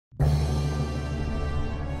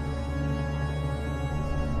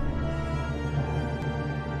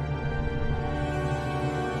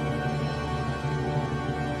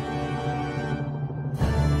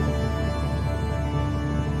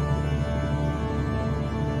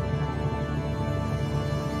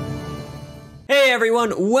Hey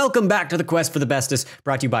everyone, welcome back to the Quest for the Bestest,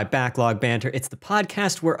 brought to you by Backlog Banter. It's the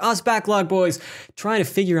podcast where us Backlog boys try to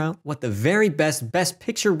figure out what the very best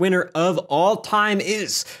picture winner of all time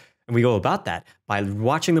is. And we go about that by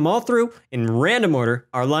watching them all through in random order.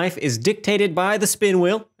 Our life is dictated by the spin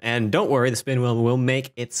wheel. And don't worry, the spin wheel will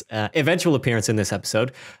make its eventual appearance in this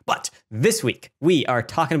episode. But this week, we are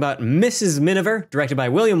talking about Mrs. Miniver, directed by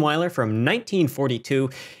William Wyler from 1942.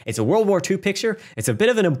 It's a World War II picture. It's a bit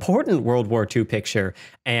of an important World War II picture.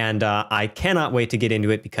 And I cannot wait to get into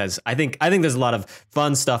it because I think there's a lot of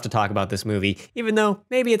fun stuff to talk about this movie, even though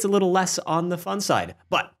maybe it's a little less on the fun side.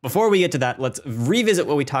 But before we get to that, let's revisit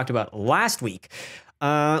what we talked about last week.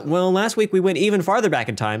 Well, last week we went even farther back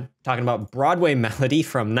in time, talking about Broadway Melody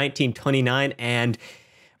from 1929, and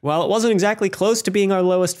while it wasn't exactly close to being our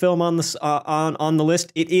lowest film on the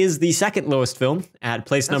list, it is the second lowest film at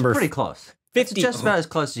place number. Pretty close. 50. It's just about as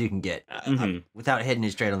close as you can get without hitting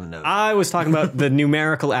it straight on the nose. I was talking about the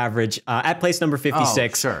numerical average at place number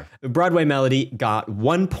 56. Oh, sure. Broadway Melody got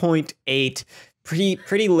 1.8.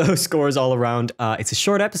 Pretty low scores all around. It's a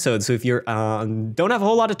short episode, so if you don't have a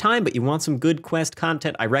whole lot of time, but you want some good Quest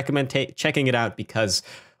content, I recommend checking it out because,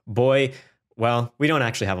 boy, well, we don't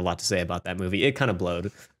actually have a lot to say about that movie. It kind of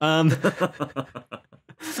blowed. I'm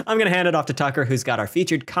going to hand it off to Tucker, who's got our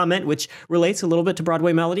featured comment, which relates a little bit to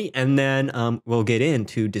Broadway Melody, and then we'll get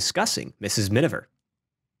into discussing Mrs. Miniver.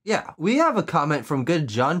 Yeah, we have a comment from good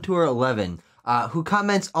John Tour 11. Who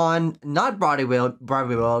comments on not Broadway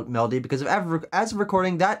Melody because as of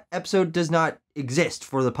recording, that episode does not exist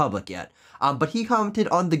for the public yet. But he commented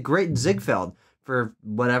on The Great Ziegfeld for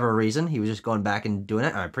whatever reason. He was just going back and doing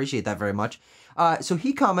it. I appreciate that very much. So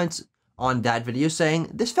he comments on that video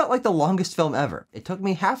saying, "This felt like the longest film ever. It took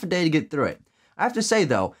me half a day to get through it. I have to say,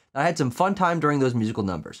 though, that I had some fun time during those musical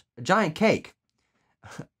numbers. A giant cake.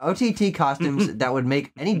 OTT costumes that would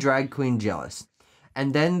make any drag queen jealous.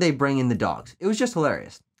 And then they bring in the dogs. It was just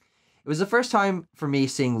hilarious. It was the first time for me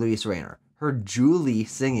seeing Louise Rayner. Her Julie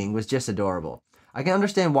singing was just adorable. I can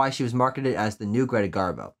understand why she was marketed as the new Greta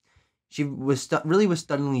Garbo. She was really was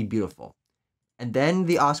stunningly beautiful. And then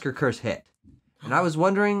the Oscar curse hit. And I was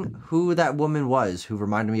wondering who that woman was who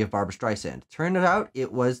reminded me of Barbra Streisand. Turned out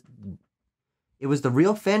it was the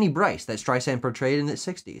real Fanny Brice that Streisand portrayed in the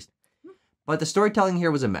 60s. But the storytelling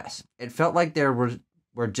here was a mess. It felt like there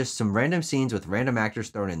were just some random scenes with random actors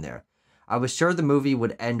thrown in there. I was sure the movie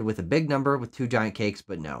would end with a big number with 2 giant cakes,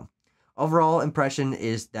 but no. Overall impression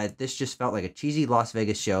is that this just felt like a cheesy Las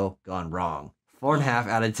Vegas show gone wrong. 4.5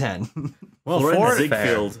 out of 10. Well, Florian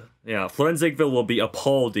Ziegfeld. Yeah, Florian Ziegfeld will be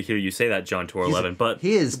appalled to hear you say that, John Tour 11. But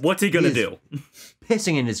what's he gonna do?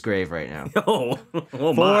 Pissing in his grave right now.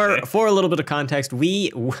 For a little bit of context,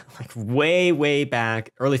 we like way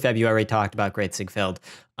back, early February, talked about Great Ziegfeld.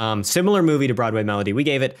 Similar movie to Broadway Melody. We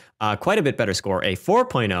gave it quite a bit better score, a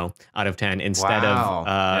 4.0 out of 10 instead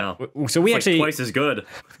of. So we actually twice as good.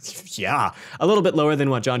 Yeah, a little bit lower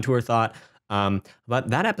than what John Tour thought. But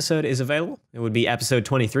that episode is available. It would be episode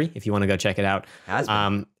 23 if you want to go check it out.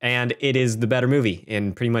 And it is the better movie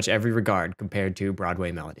in pretty much every regard compared to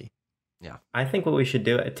Broadway Melody. Yeah. I think what we should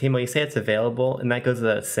do, Timo, you say it's available, and that goes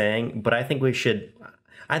without saying, but I think we should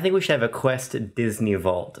have a Quest Disney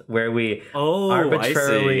Vault where we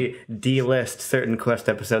arbitrarily delist certain Quest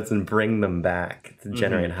episodes and bring them back to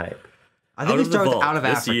generate hype. I think it starts Out of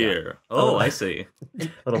Africa. Year. Oh, I see.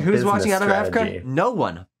 Who's watching Out of Africa? No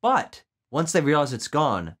one. But once they realize it's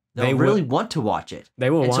gone, they'll really want to watch it.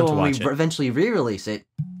 They will want to watch it. So when we eventually re-release it,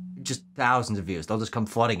 just thousands of views. They'll just come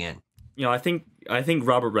flooding in. You know, I think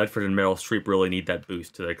Robert Redford and Meryl Streep really need that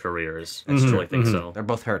boost to their careers. I truly think so. They're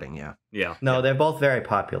both hurting, yeah. Yeah. No, they're both very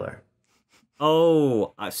popular.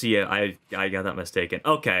 Oh, I see. I got that mistaken.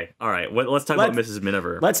 Okay, all right. Let's talk about Mrs.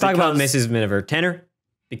 Miniver. Let's talk about Mrs. Miniver. Tanner,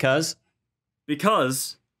 because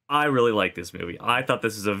I really like this movie. I thought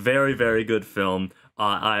this is a very, very good film.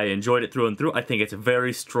 I enjoyed it through and through. I think it's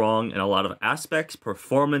very strong in a lot of aspects,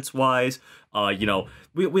 performance-wise. You know,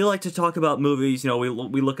 we like to talk about movies. You know,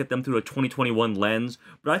 we look at them through a 2021 lens.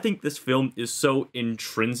 But I think this film is so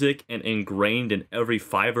intrinsic and ingrained in every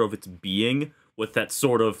fiber of its being, with that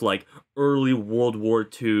sort of like early World War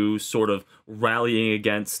II sort of rallying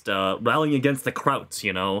against the Krauts.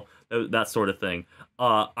 You know, that sort of thing.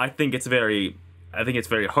 I think it's very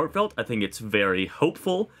heartfelt. I think it's very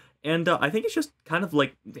hopeful. And I think it's just kind of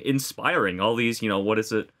like inspiring. All these, you know, what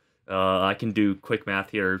is it? I can do quick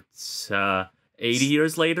math here. It's 80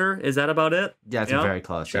 years later. Is that about it? Yeah, it's very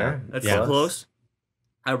close. Sure. That's so close.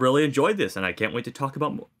 I really enjoyed this, and I can't wait to talk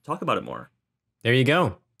about it more. There you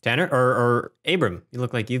go. Tanner or Abram, you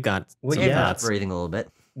look like you've got some thoughts. Breathing a little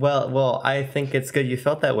bit. Well, I think it's good you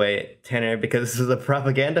felt that way, Tanner, because this is a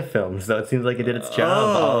propaganda film, so it seems like it did its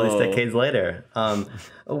job all these decades later.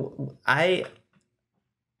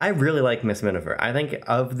 I really like Miss Miniver. I think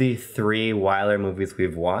of the 3 Wyler movies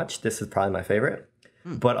we've watched, this is probably my favorite.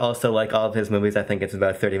 But also, like all of his movies, I think it's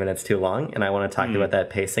about 30 minutes too long, and I want to talk about that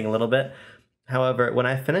pacing a little bit. However, when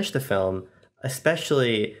I finished the film,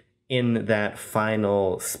 especially in that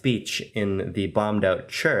final speech in the bombed out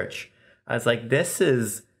church, I was like, this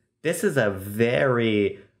is a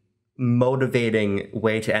very motivating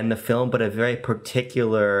way to end the film, but a very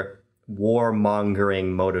particular warmongering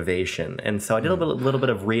motivation. And so I did a little bit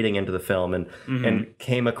of reading into the film and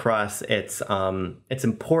came across its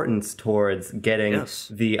importance towards getting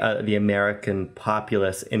the American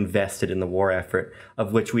populace invested in the war effort,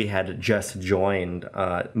 of which we had just joined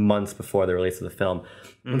months before the release of the film.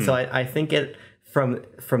 And so I think it from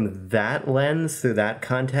that lens, through that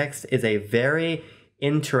context, is a very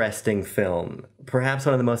interesting film, perhaps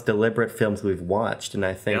one of the most deliberate films we've watched. And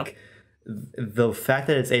I think the fact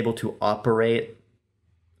that it's able to operate,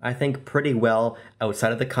 I think, pretty well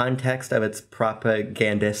outside of the context of its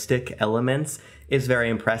propagandistic elements is very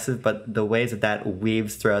impressive, but the ways that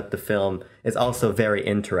weaves throughout the film is also very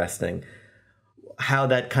interesting. How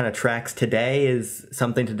that kind of tracks today is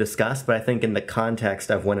something to discuss, but I think in the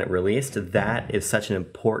context of when it released, that is such an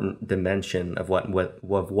important dimension of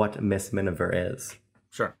what Miss Miniver is.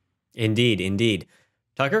 Sure. Indeed.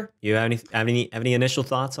 Tucker, you have any initial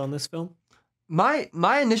thoughts on this film? My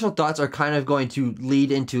initial thoughts are kind of going to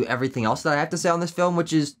lead into everything else that I have to say on this film,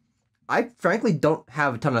 which is I frankly don't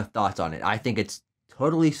have a ton of thoughts on it. I think it's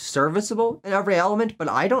totally serviceable in every element, but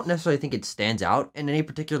I don't necessarily think it stands out in any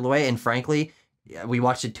particular way. And frankly, we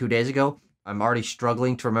watched it 2 days ago. I'm already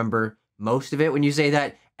struggling to remember most of it. When you say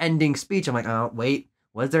that ending speech, I'm like, oh, wait,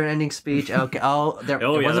 was there an ending speech? Okay, there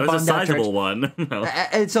was a sizable one.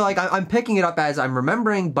 And so like I'm picking it up as I'm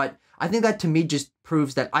remembering, but I think that to me just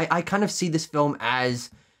proves that I kind of see this film as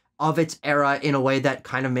of its era in a way that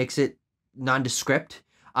kind of makes it nondescript.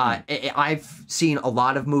 I've seen a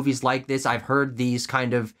lot of movies like this. I've heard these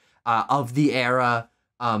kind of the era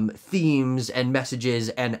themes and messages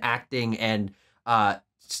and acting and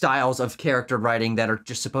styles of character writing that are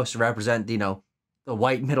just supposed to represent, the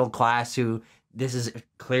white middle class who this is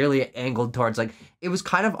clearly angled towards. Like, it was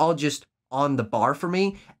kind of all just on the bar for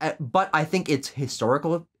me, but I think its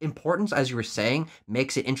historical importance, as you were saying,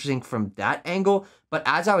 makes it interesting from that angle. But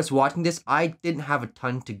as I was watching this, I didn't have a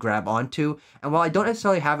ton to grab onto, and while I don't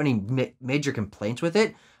necessarily have any major complaints with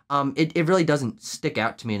it, it really doesn't stick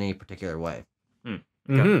out to me in any particular way.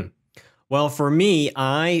 Well, for me,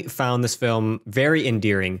 I found this film very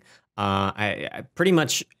endearing. I pretty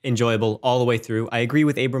much enjoyable all the way through. I agree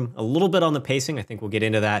with Abram a little bit on the pacing. I think we'll get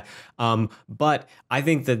into that. But I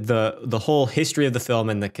think that the whole history of the film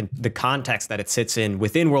and the context that it sits in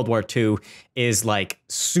within World War II is like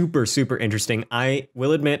super, super interesting. I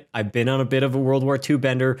will admit I've been on a bit of a World War II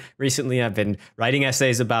bender recently. I've been writing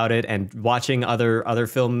essays about it and watching other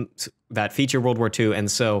films that feature World War II.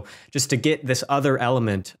 And so just to get this other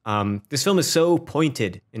element, this film is so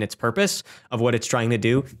pointed in its purpose of what it's trying to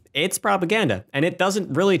do. It's propaganda, and it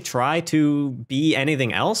doesn't really try to be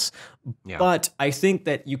anything else. Yeah. But I think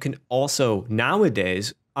that you can also,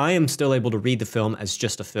 nowadays, I am still able to read the film as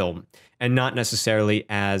just a film and not necessarily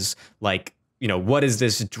as like, what is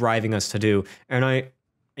this driving us to do? And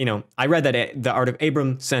I read that the article,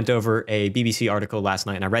 Abram sent over a BBC article last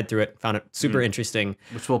night, and I read through it, found it super interesting.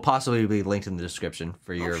 Which will possibly be linked in the description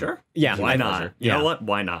for your. Sure. Yeah. Why not? You know what?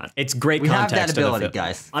 Why not? It's great. We context have that ability,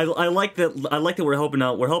 guys. I like that. I like that we're helping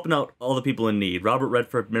out. We're helping out all the people in need. Robert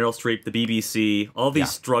Redford, Meryl Streep, the BBC, all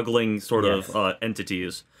these struggling sort of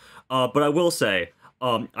entities. But I will say.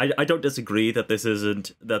 I don't disagree that this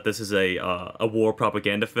is a war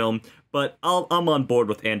propaganda film, but I'm on board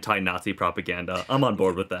with anti-Nazi propaganda. I'm on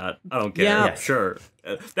board with that. I don't care. Yeah, sure.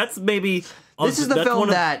 That's maybe this is the film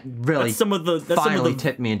that really finally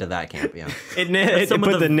tipped me into that camp. Yeah, it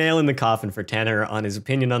put the nail in the coffin for Tanner on his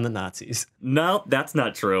opinion on the Nazis. No, that's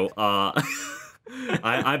not true.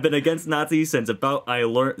 I've been against Nazis since about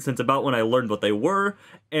when I learned what they were,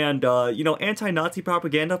 and anti-Nazi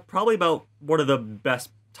propaganda probably about one of the best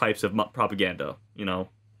types of propaganda.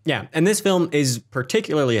 Yeah, and this film is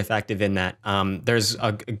particularly effective in that. There's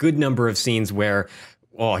a good number of scenes where,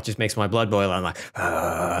 it just makes my blood boil. I'm like,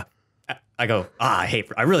 I go, I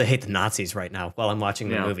really hate the Nazis right now while I'm watching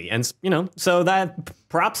the movie. And, so that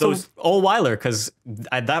props to old Wyler, because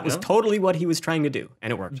that was totally what he was trying to do,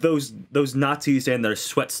 and it worked. Those Nazis and their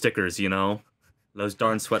sweat stickers, those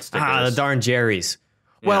darn sweat stickers. The darn Jerry's.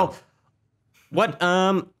 Yeah. Well, what,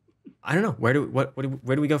 I don't know, where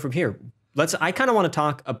do we go from here? I kind of want to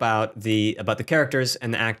talk about the characters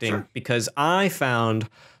and the acting because I found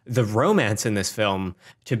the romance in this film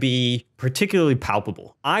to be particularly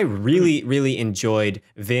palpable. I really, really enjoyed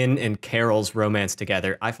Vin and Carol's romance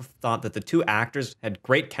together. I thought that the two actors had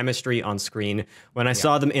great chemistry on screen. When I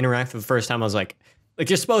saw them interact for the first time, I was like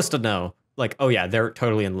you're supposed to know, like, oh yeah, they're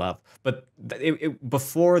totally in love. But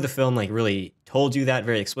before the film like really told you that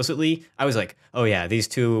very explicitly, I was like, oh yeah, these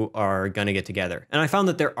two are gonna get together. And I found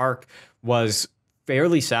that their arc was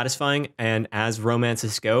fairly satisfying, and as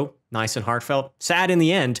romances go, nice and heartfelt. Sad in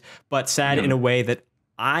the end, but sad in a way that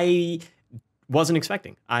I wasn't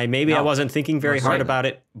expecting. I wasn't thinking very hard about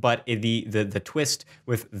it, but the twist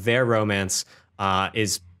with their romance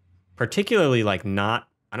is particularly like not,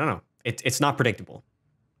 I don't know, it's not predictable.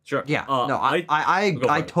 Sure. Yeah. No,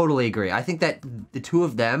 I totally agree. I think that the two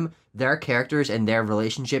of them, their characters and their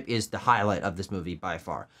relationship is the highlight of this movie by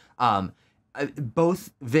far.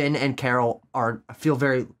 Both Vin and Carol feel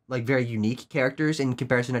very unique characters in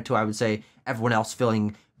comparison to, I would say, everyone else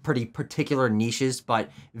filling pretty particular niches,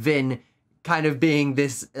 but Vin kind of being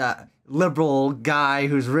this liberal guy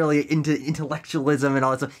who's really into intellectualism and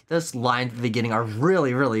all that stuff. Those lines at the beginning are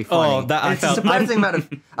really, really funny. It's a surprising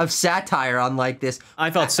amount of satire on like this.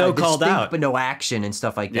 I felt so called out, but no action and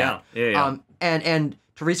stuff like that. Yeah. And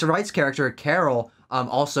Teresa Wright's character Carol,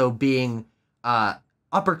 also being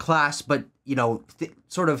upper class, but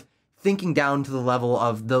sort of thinking down to the level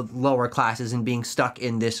of the lower classes and being stuck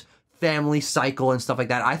in this family cycle and stuff like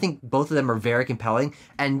that. I think both of them are very compelling,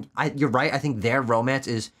 and you're right. I think their romance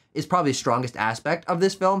is probably the strongest aspect of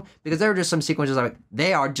this film, because there are just some sequences like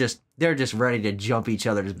they're just ready to jump each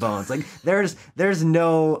other's bones. Like there's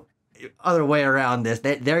no other way around this.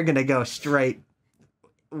 They're gonna go straight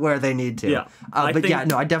where they need to. Yeah, I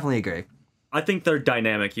definitely agree. I think their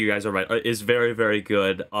dynamic, you guys are right, is very, very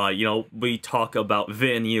good. We talk about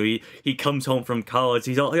Vin. He comes home from college.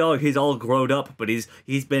 He's all grown up, but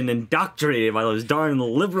he's been indoctrinated by those darn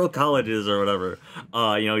liberal colleges or whatever.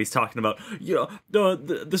 He's talking about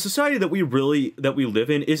the society that we live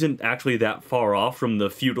in isn't actually that far off from the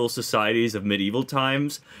feudal societies of medieval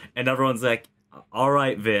times, and everyone's like, all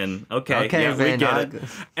right, Vin. Okay, yeah, Vin, we get it.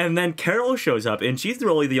 And then Carol shows up, and she's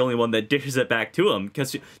really the only one that dishes it back to him,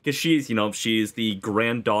 because she's the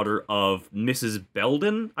granddaughter of Mrs.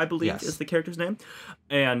 Belden, I believe is the character's name,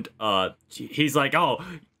 and he's like, oh,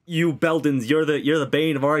 you Beldens, you're the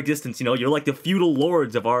bane of our existence. You're like the feudal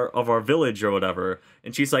lords of our village or whatever.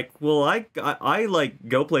 And she's like, well, I like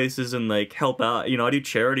go places and like help out. I do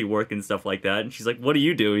charity work and stuff like that. And she's like, what do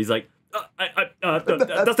you do? He's like, that's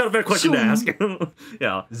not a fair question to ask.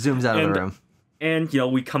 Yeah. Zooms out of the room. And,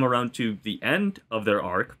 we come around to the end of their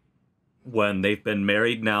arc when they've been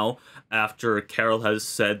married now, after Carol has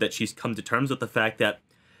said that she's come to terms with the fact that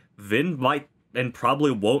Vin might and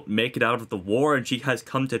probably won't make it out of the war, and she has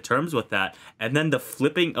come to terms with that. And then the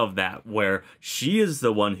flipping of that, where she is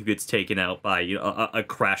the one who gets taken out by a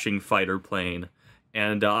crashing fighter plane.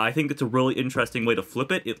 And I think it's a really interesting way to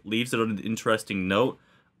flip it. It leaves it on an interesting note.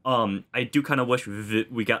 I do kind of wish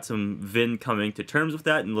we got some Vin coming to terms with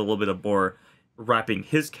that and a little bit of more wrapping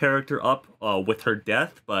his character up with her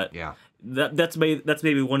death, but yeah, that's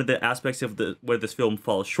maybe one of the aspects of where this film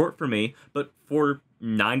falls short for me. But for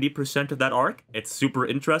 90% of that arc, it's super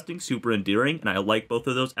interesting, super endearing, and I like both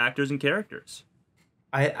of those actors and characters.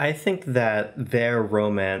 I think that their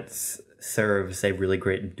romance serves a really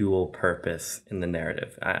great dual purpose in the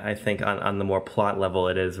narrative. I think on the more plot level,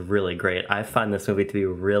 it is really great. I find this movie to be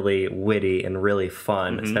really witty and really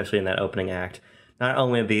fun, especially in that opening act. Not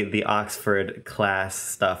only the Oxford class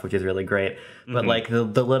stuff, which is really great, but like the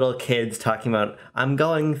little kids talking about, I'm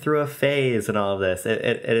going through a phase and all of this.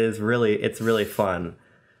 It's really fun.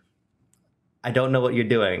 I don't know what you're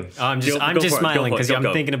doing. I'm just smiling because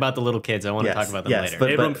I'm thinking about the little kids. I want to talk about them later.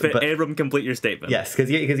 But Abram, complete your statement. Yes,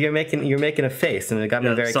 because you're making a face, and it got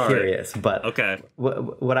me very curious. But okay,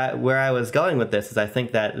 where I was going with this is I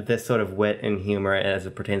think that this sort of wit and humor, as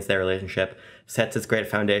it pertains to their relationship, sets its great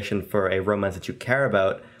foundation for a romance that you care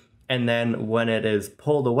about. And then when it is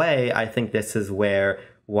pulled away, I think this is where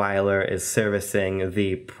Wyler is servicing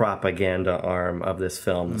the propaganda arm of this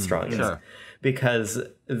film the strongest. Sure. Because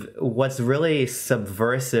what's really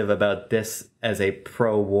subversive about this as a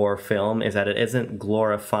pro-war film is that it isn't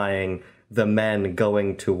glorifying the men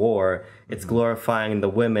going to war. It's glorifying the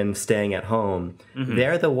women staying at home.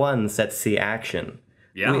 They're the ones that see action.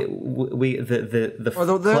 Yeah, they're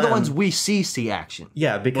the ones we see action.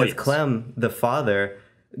 Yeah, because Clem, the father,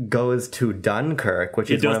 goes to Dunkirk,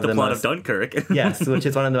 which is one of the plot of Dunkirk. Yes, which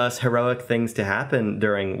is one of the most heroic things to happen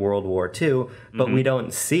during World War II, but we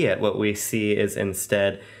don't see it. What we see is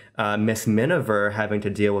instead Miss Miniver having to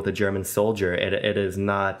deal with a German soldier. It's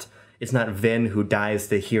not Vin who dies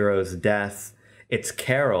the hero's death. It's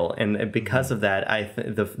Carol, and because of that,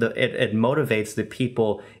 it motivates the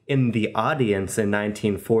people in the audience in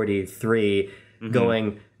 1943,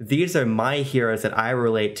 going, these are my heroes that I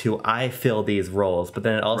relate to. I fill these roles, but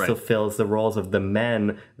then it also fills the roles of the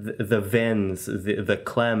men, the Vins, the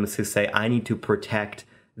Clems, who say, I need to protect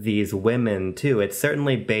these women too. It's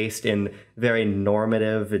certainly based in very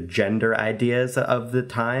normative gender ideas of the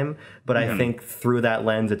time, but I think through that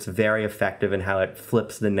lens, it's very effective in how it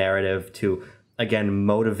flips the narrative to, again,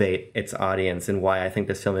 motivate its audience, and why I think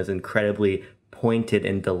this film is incredibly pointed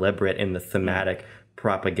and deliberate in the thematic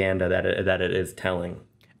propaganda that it is telling.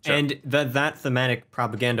 Sure. And that thematic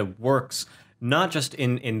propaganda works not just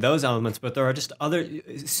in those elements, but there are just other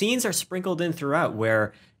scenes are sprinkled in throughout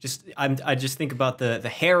where I just think about the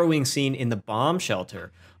harrowing scene in the bomb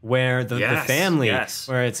shelter where the family,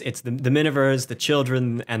 where it's the Minivers, the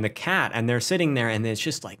children, and the cat, and they're sitting there, and it's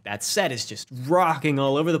just like that set is just rocking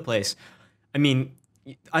all over the place. I mean,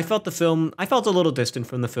 I felt a little distant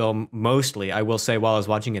from the film mostly, I will say, while I was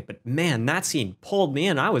watching it, but man, that scene pulled me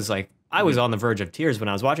in. I was on the verge of tears when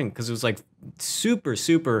I was watching it because it was like super,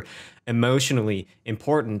 super emotionally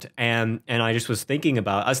important. And I just was thinking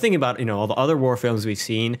about, all the other war films we've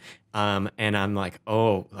seen. And I'm like,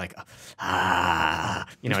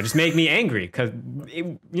 just make me angry because,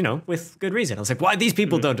 with good reason. I was like, why these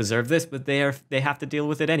people don't deserve this, but they have to deal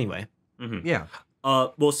with it anyway. Yeah.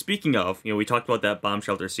 Well, speaking of, we talked about that bomb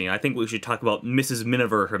shelter scene. I think we should talk about Mrs.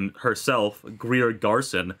 Miniver herself, Greer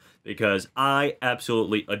Garson, because I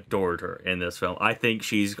absolutely adored her in this film. I think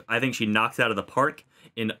she knocks it out of the park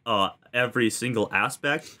in every single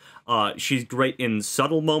aspect. She's great in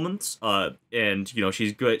subtle moments, and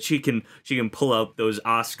she's good. She can pull out those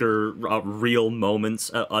Oscar real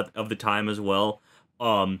moments of the time as well.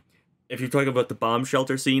 If you're talking about the bomb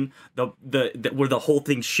shelter scene, the where the whole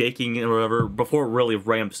thing's shaking or whatever before it really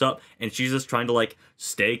ramps up, and she's just trying to like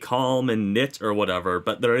stay calm and knit or whatever,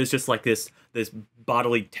 but there is just like this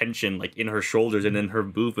bodily tension like in her shoulders and in her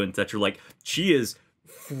movements that you're like, she is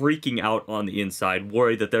freaking out on the inside,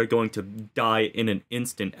 worried that they're going to die in an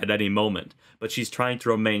instant at any moment. But she's trying to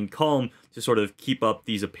remain calm to sort of keep up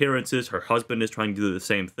these appearances. Her husband is trying to do the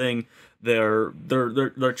same thing. They're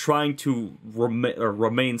trying to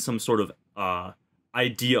remain some sort of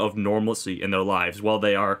idea of normalcy in their lives while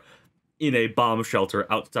they are in a bomb shelter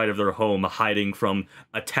outside of their home, hiding from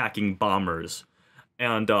attacking bombers.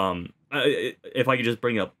 And if I could just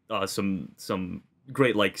bring up some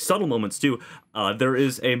great like subtle moments too, there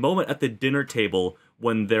is a moment at the dinner table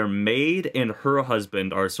when their maid and her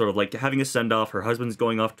husband are sort of like having a send-off. Her husband's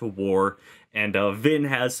going off to war, and Vin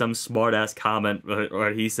has some smart-ass comment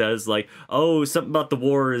where he says like, oh, something about the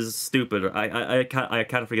war is stupid. I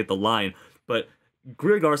kind of forget the line, but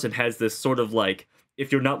Greer Garson has this sort of like,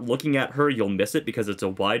 if you're not looking at her, you'll miss it because it's a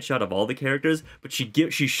wide shot of all the characters, but she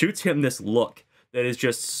shoots him this look that is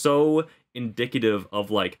just so indicative of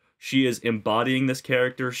like, she is embodying this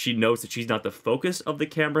character. She knows that she's not the focus of the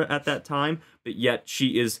camera at that time, but yet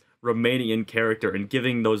she is remaining in character and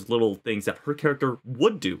giving those little things that her character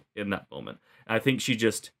would do in that moment. And I think she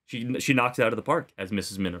knocks it out of the park as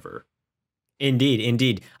Mrs. Miniver.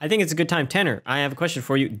 Indeed. I think it's a good time. Tanner, I have a question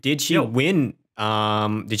for you. Did she win?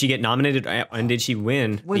 Did she get nominated and did she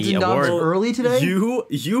win the award early today?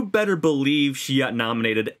 You better believe she got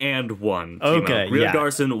nominated and won. Okay, Greer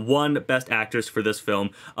Garson won Best Actress for this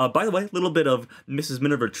film. By the way, a little bit of Mrs.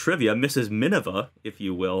 Miniver trivia, Mrs. Miniver, if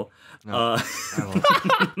you will.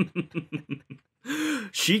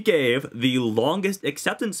 She gave the longest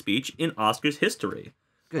acceptance speech in Oscars history.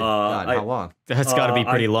 Good God, how long? That's got to be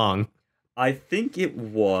pretty long. I think it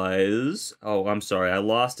was... Oh, I'm sorry. I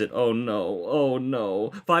lost it. Oh,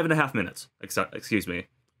 no. 5.5 minutes. Excuse me.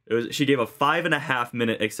 She gave a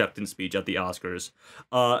 5.5-minute acceptance speech at the Oscars,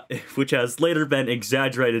 which has later been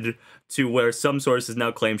exaggerated to where some sources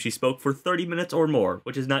now claim she spoke for 30 minutes or more,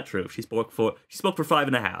 which is not true. She spoke for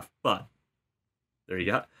 5.5, but... There you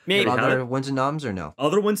go. Maybe. Other wins and noms or no?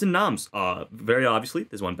 Other wins and noms. Very obviously,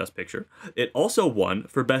 this won Best Picture. It also won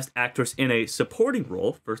for Best Actress in a Supporting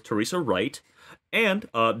Role for Teresa Wright, and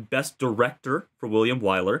Best Director for William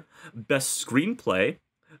Wyler, Best Screenplay.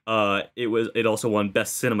 It also won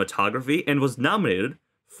Best Cinematography and was nominated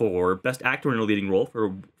for Best Actor in a Leading Role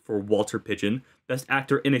for Walter Pidgeon, Best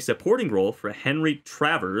Actor in a Supporting Role for Henry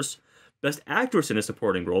Travers, Best Actress in a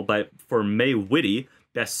Supporting Role for Mae Whitty,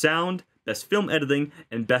 Best Sound, Best Film Editing,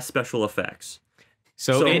 and Best Special Effects.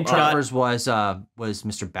 So Travers was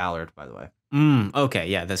Mr. Ballard, by the way. Okay,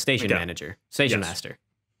 yeah, the station manager, master.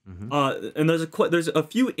 And there's a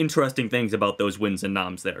few interesting things about those wins and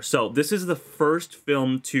noms there. So this is the first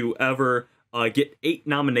film to ever get 8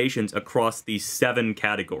 nominations across the 7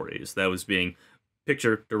 categories. That was being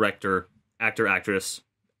picture, director, actor, actress,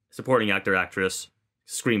 supporting actor, actress,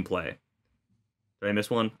 screenplay. Did I miss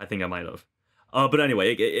one? I think I might have. But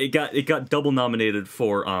anyway, it got double nominated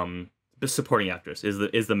for the supporting actress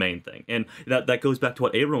is the main thing, and that goes back to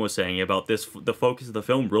what Abram was saying about the focus of the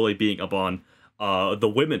film really being upon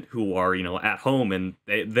the women who are at home, and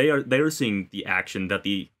they are seeing the action that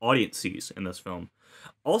the audience sees in this film.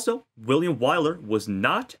 Also, William Wyler was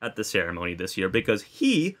not at the ceremony this year because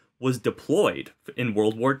he was deployed in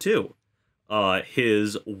World War II.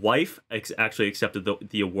 His wife actually accepted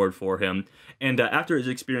the award for him, and after his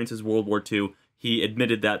experiences in World War II, he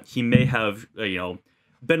admitted that he may have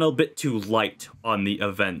been a bit too light on the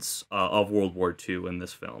events of World War II in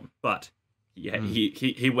this film. But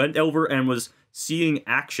he went over and was seeing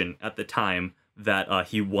action at the time that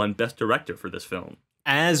he won Best Director for this film.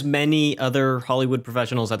 As many other Hollywood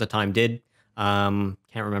professionals at the time did. Can't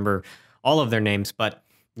remember all of their names, but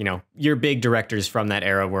your big directors from that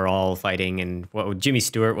era were all fighting. And Jimmy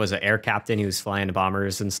Stewart was an air captain. He was flying the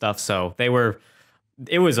bombers and stuff. So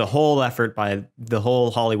it was a whole effort by the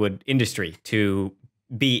whole Hollywood industry to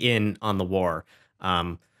be in on the war.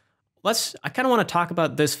 I kind of want to talk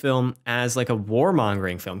about this film as like a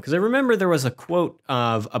warmongering film, because I remember there was a quote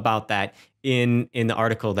about that in the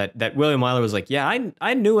article that William Wyler was like, yeah,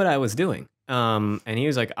 I knew what I was doing. And he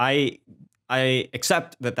was like, I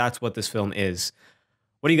accept that that's what this film is.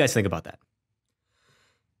 What do you guys think about that?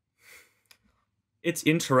 It's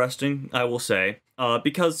interesting, I will say,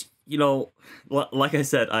 because, like I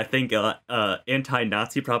said, I think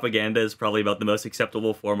anti-Nazi propaganda is probably about the most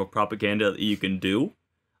acceptable form of propaganda that you can do.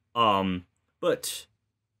 But,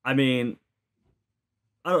 I mean,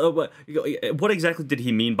 I don't know, what exactly did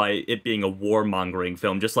he mean by it being a warmongering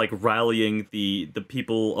film? Just like rallying the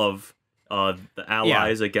people of the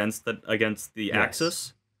Allies against the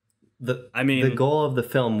Axis? The goal of the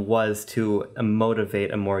film was to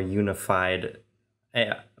motivate a more unified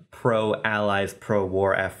pro-Allies,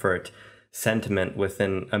 pro-war effort sentiment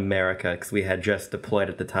within America, because we had just deployed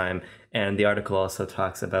at the time. And the article also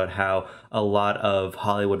talks about how a lot of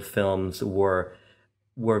Hollywood films were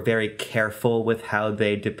very careful with how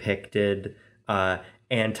they depicted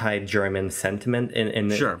anti-German sentiment in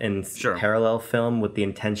parallel film, with the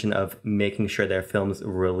intention of making sure their films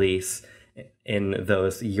release in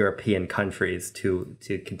those European countries to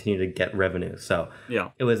continue to get revenue. So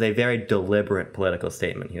it was a very deliberate political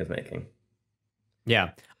statement he was making.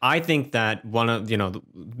 Yeah, I think that one of,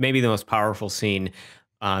 maybe the most powerful scene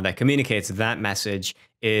that communicates that message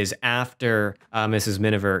is after Mrs.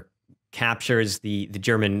 Miniver captures the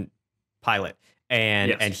German pilot.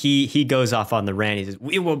 And he goes off on the rant. He says,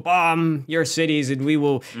 "We will bomb your cities, and we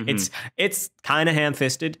will." It's kind of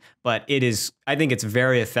ham-fisted, but it is. I think it's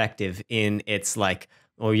very effective in its like,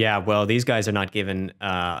 oh yeah, well these guys are not given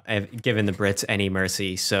the Brits any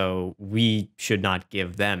mercy, so we should not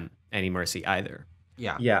give them any mercy either.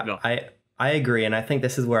 Yeah. No. I agree, and I think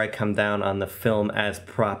this is where I come down on the film as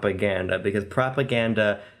propaganda, because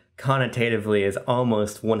propaganda connotatively is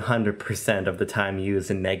almost 100% of the time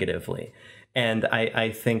used negatively. And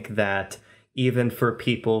I think that even for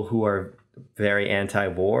people who are very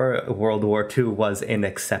anti-war, World War II was an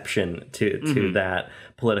exception to that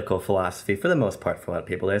political philosophy for the most part for a lot of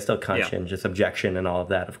people. There's still conscientious objection and all of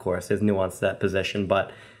that, of course. There's nuance to that position.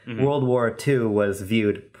 But World War II was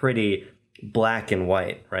viewed pretty black and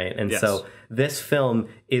white, right? And so this film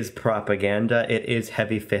is propaganda. It is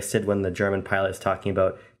heavy-fisted when the German pilot is talking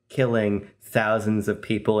about killing thousands of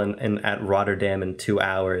people at Rotterdam in 2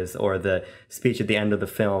 hours, or the speech at the end of the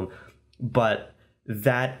film. But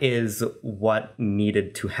that is what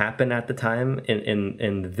needed to happen at the time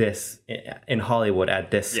in Hollywood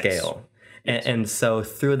at this scale. And so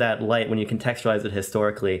through that light, when you contextualize it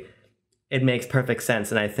historically, it makes perfect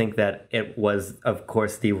sense. And I think that it was, of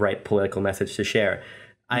course, the right political message to share.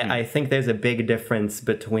 I think there's a big difference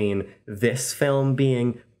between this film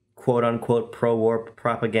being quote-unquote pro-war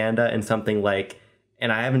propaganda and something like,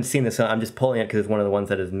 and I haven't seen this, so I'm just pulling it because it's one of the ones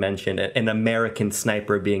that is mentioned, an American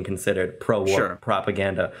Sniper being considered pro-war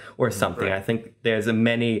propaganda or something. Right. I think there's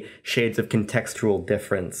many shades of contextual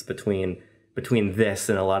difference between this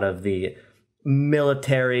and a lot of the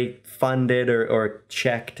military-funded or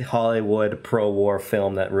checked Hollywood pro-war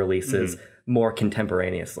film that releases more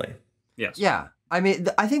contemporaneously. Yes. Yeah. I mean,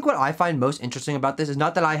 I think what I find most interesting about this is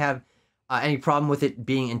not that I have any problem with it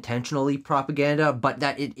being intentionally propaganda, but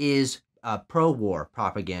that it is pro-war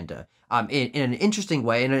propaganda in an interesting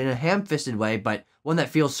way, in a ham-fisted way, but one that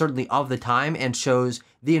feels certainly of the time and shows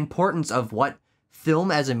the importance of what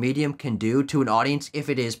film as a medium can do to an audience if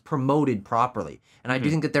it is promoted properly. And I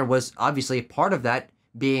do think that there was obviously a part of that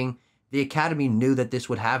being the Academy knew that this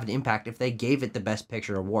would have an impact if they gave it the Best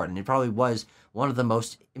Picture award. And it probably was one of the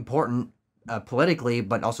most important politically,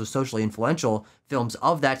 but also socially influential films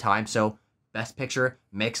of that time. So Best Picture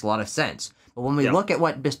makes a lot of sense. But when we look at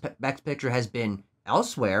what Best Picture has been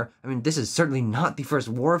elsewhere, I mean, this is certainly not the first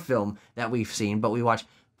war film that we've seen, but we watch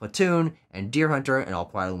Platoon and Deer Hunter and All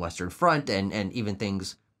Quiet on the Western Front and even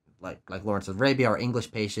things like Lawrence of Arabia or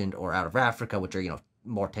English Patient or Out of Africa, which are,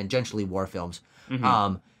 more tangentially war films.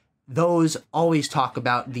 Those always talk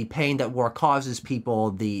about the pain that war causes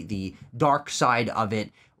people, the dark side of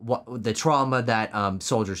it, the trauma that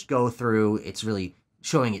soldiers go through. It's really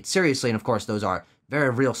showing it seriously. And of course, those are very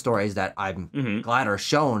real stories that I'm glad are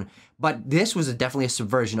shown. But this was definitely a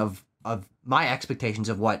subversion of my expectations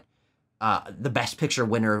of what the Best Picture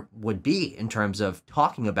winner would be in terms of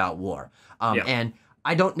talking about war. And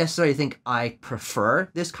I don't necessarily think I prefer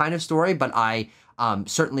this kind of story, but I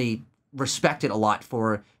certainly respect it a lot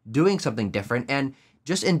for doing something different. And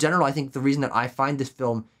just in general, I think the reason that I find this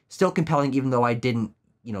film still compelling, even though I didn't,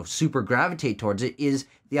 super gravitate towards it, is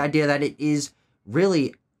the idea that it is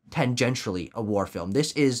really tangentially a war film.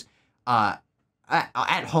 This is at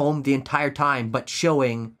home the entire time, but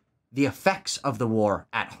showing the effects of the war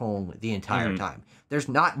at home the entire time. There's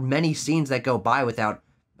not many scenes that go by without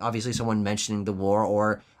obviously someone mentioning the war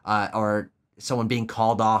or someone being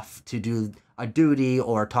called off to do a duty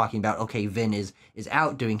or talking about, okay, Vin is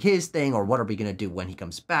out doing his thing, or what are we going to do when he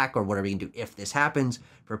comes back, or what are we going to do if this happens,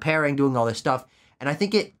 preparing, doing all this stuff. And I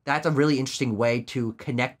think that's a really interesting way to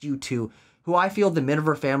connect you to who I feel the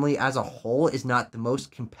Miniver family as a whole is not the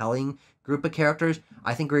most compelling group of characters.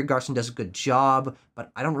 I think Greer Garson does a good job,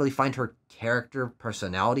 but I don't really find her character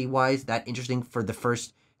personality-wise that interesting for the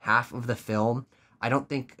first half of the film. I don't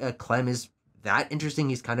think Clem is that interesting.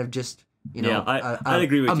 He's kind of just, I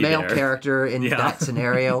agree with a you male there. character in that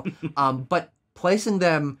scenario. But placing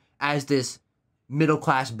them as this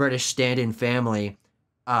middle-class British stand-in family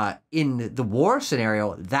in the war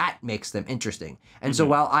scenario, that makes them interesting. And so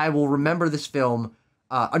while I will remember this film,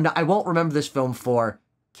 I won't remember this film for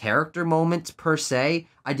character moments per se,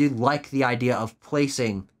 I do like the idea of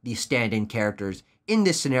placing these stand-in characters in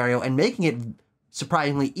this scenario and making it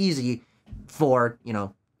surprisingly easy for,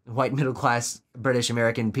 white middle-class British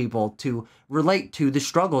American people to relate to the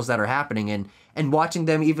struggles that are happening, and watching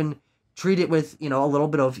them even treat it with, a little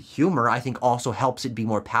bit of humor, I think also helps it be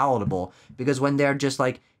more palatable, because when they're just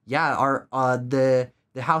like,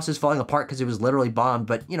 the house is falling apart because it was literally bombed,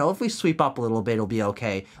 but, if we sweep up a little bit, it'll be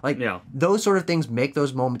okay. Those sort of things make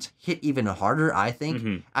those moments hit even harder, I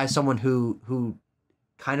think, as someone who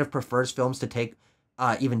kind of prefers films to take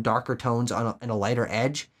even darker tones on a lighter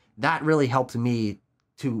edge. That really helped me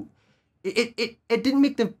to... It didn't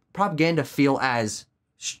make the propaganda feel as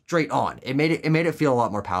straight on. It made it feel a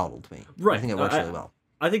lot more palatable to me. Right. I think it works really well.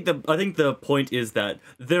 I think the point is that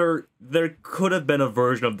there could have been a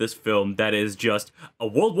version of this film that is just a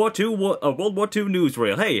World War II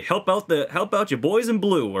newsreel. Hey, help out your boys in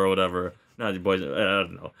blue or whatever. Not your boys. I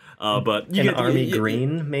don't know. But you Army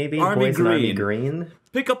Green, maybe. Army Army Green.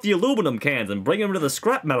 Pick up the aluminum cans and bring them to the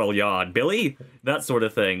scrap metal yard, Billy. That sort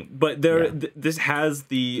of thing. But this has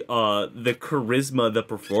the charisma, the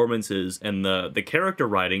performances, and the character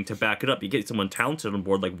writing to back it up. You get someone talented on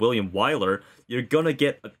board like William Wyler, you're gonna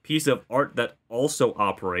get a piece of art that also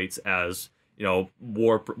operates as World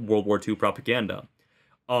War II propaganda.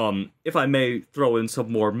 If I may throw in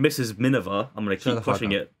some more Mrs. Miniver, I'm gonna keep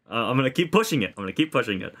pushing it. I'm gonna keep pushing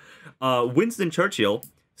it. Winston Churchill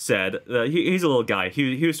said, he's a little guy,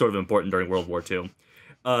 he was sort of important during World War II,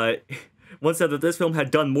 once said that this film had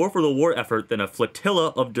done more for the war effort than a flotilla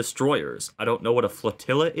of destroyers. I don't know what a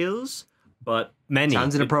flotilla is, but... Many.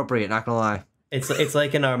 Sounds inappropriate, not gonna lie. It's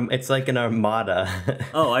like an armada.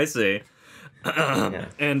 Oh, I see.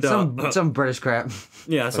 And some British crap.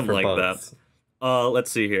 Yeah, something like that. Let's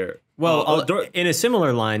see here. Well, in a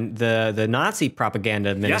similar line, the Nazi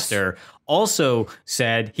propaganda minister also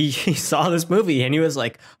said he saw this movie and he was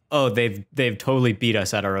like, "Oh, they've totally beat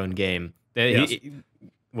us at our own game." He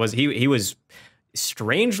was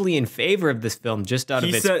strangely in favor of this film just out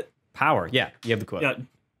of its power. Yeah, you have the quote. Yeah,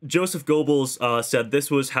 Joseph Goebbels said this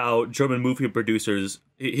was how German movie producers,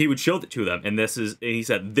 he would show it to them, and he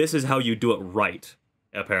said this is how you do it right.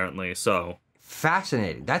 Apparently, so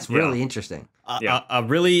fascinating. That's really interesting. A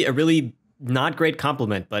really not great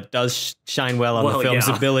compliment, but does shine well on the film's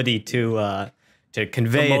ability to to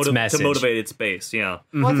convey its message, to motivate its base. Yeah.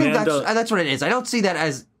 Well, I think that's what it is. I don't see that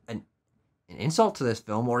as an insult to this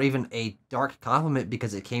film or even a dark compliment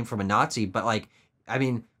because it came from a Nazi. But like, I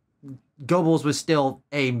mean, Goebbels was still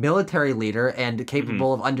a military leader and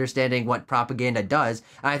capable of understanding what propaganda does.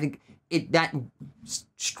 And I think that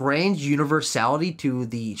strange universality to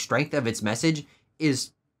the strength of its message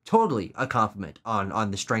is totally a compliment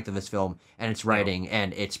on the strength of this film and its writing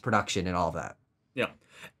and its production and all of that. Yeah.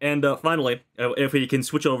 And finally, if we can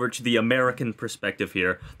switch over to the American perspective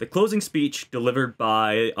here, the closing speech delivered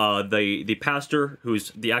by the pastor,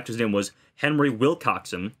 whose the actor's name was Henry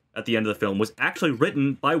Wilcoxon, at the end of the film, was actually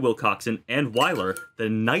written by Wilcoxon and Wyler the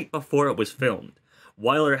night before it was filmed.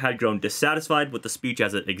 Wyler had grown dissatisfied with the speech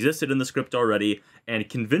as it existed in the script already, and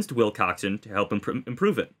convinced Wilcoxon to help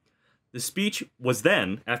improve it. The speech was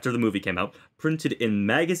then, after the movie came out, printed in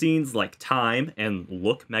magazines like Time and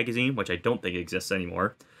Look magazine, which I don't think exists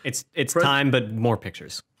anymore. It's Time, but more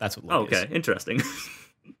pictures. That's what Look is. Okay, interesting.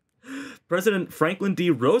 President Franklin D.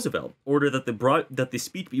 Roosevelt ordered that the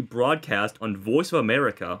speech be broadcast on Voice of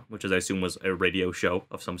America, which I assume was a radio show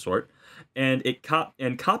of some sort, and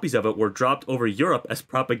copies of it were dropped over Europe as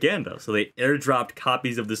propaganda. So they airdropped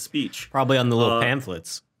copies of the speech, probably on the little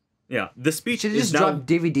pamphlets. Yeah, the speech should is just drop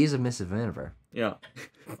DVDs of Mrs. Miniver. Yeah.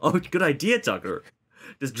 Oh, good idea, Tucker.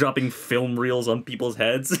 Just dropping film reels on people's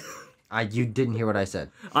heads. You didn't hear what I said.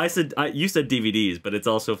 You said DVDs, but it's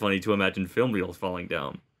also funny to imagine film reels falling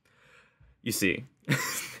down. You see.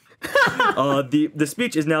 The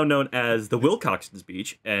speech is now known as the Wilcoxon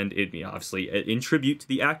speech, and it obviously in tribute to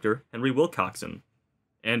the actor Henry Wilcoxon.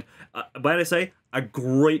 And might I say, a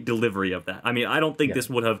great delivery of that. I mean, I don't think this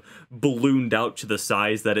would have ballooned out to the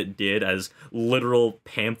size that it did as literal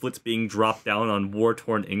pamphlets being dropped down on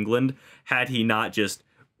war-torn England had he not just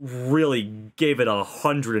really gave it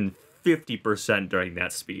 150% during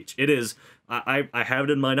that speech. It is, I have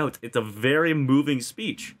it in my notes, it's a very moving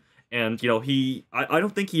speech. And, you know, I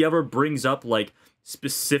don't think he ever brings up, like,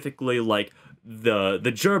 specifically, like,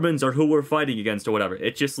 the Germans are who we're fighting against or whatever.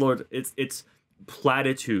 It's just, it's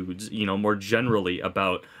platitudes, you know, more generally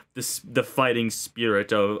about the fighting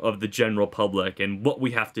spirit of the general public and what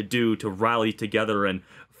we have to do to rally together and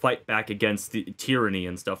fight back against the tyranny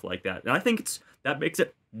and stuff like that. And I think that makes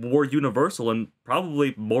it more universal and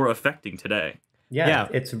probably more affecting today. Yeah.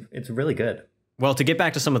 It's really good. Well, to get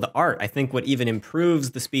back to some of the art, I think what even improves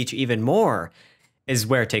the speech even more is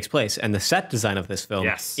where it takes place and the set design of this film.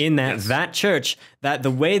 Yes. In that church, that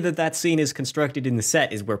the way that scene is constructed in the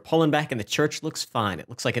set is we're pulling back and the church looks fine. It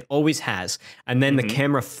looks like it always has. And then the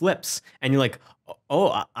camera flips and you're like,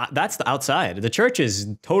 oh, that's the outside. The church is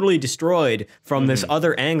totally destroyed from this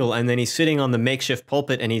other angle. And then he's sitting on the makeshift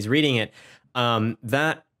pulpit and he's reading it.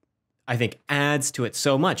 That, I think, adds to it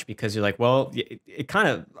so much because you're like, well, it kind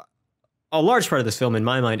of... A large part of this film, in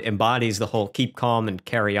my mind, embodies the whole keep calm and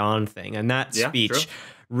carry on thing. And that speech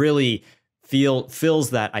really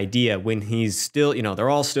fills that idea when he's still, you know, they're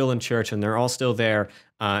all still in church and they're all still there.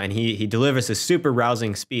 And he delivers a super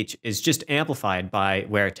rousing speech is just amplified by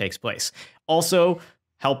where it takes place. Also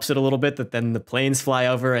helps it a little bit that then the planes fly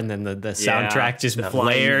over and then the soundtrack just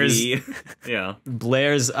blares.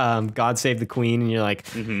 Blares God Save the Queen. And you're like,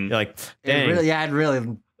 dang. It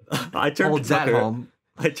really I turned that home.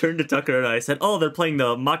 I turned to Tucker and I said, oh, they're playing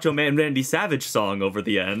the Macho Man Randy Savage song over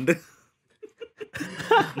the end.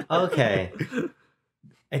 Okay.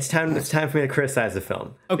 It's time for me to criticize the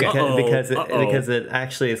film. Okay. Because it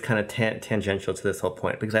actually is kind of tangential to this whole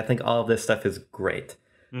point. Because I think all of this stuff is great.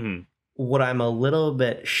 What I'm a little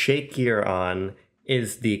bit shakier on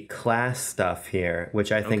is the class stuff here,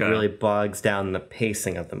 which I think really bogs down the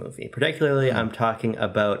pacing of the movie. Particularly, I'm talking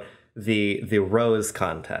about the Rose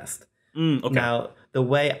contest. Now, the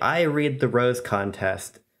way I read the Rose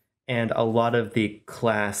contest and a lot of the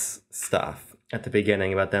class stuff at the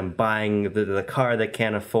beginning about them buying the car they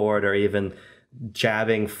can't afford or even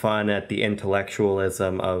jabbing fun at the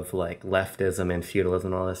intellectualism of like leftism and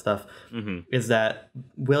feudalism and all this stuff is that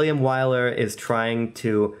William Wyler is trying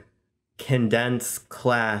to condense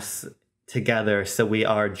class together so we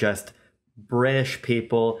are just British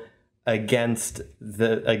people against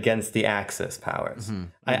the Axis powers.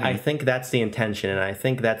 I think that's the intention, and I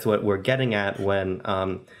think that's what we're getting at when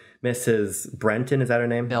Mrs. Brenton, is that her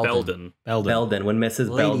name? Belden. When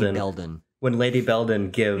Mrs. Belden. When Lady Belden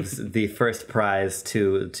gives the first prize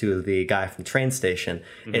to the guy from the train station,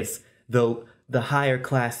 it's the higher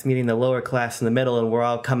class meeting the lower class in the middle, and we're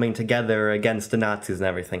all coming together against the Nazis and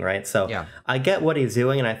everything, right? So I get what he's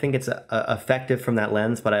doing, and I think it's effective from that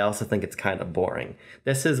lens, but I also think it's kind of boring.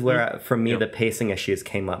 This is where, for me, the pacing issues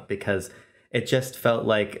came up, because it just felt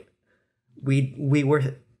like we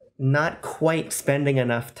were not quite spending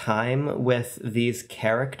enough time with these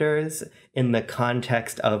characters in the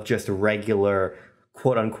context of just regular,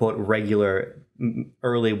 quote unquote, regular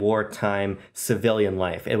early wartime civilian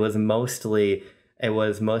life. It was mostly the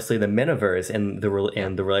Minivers and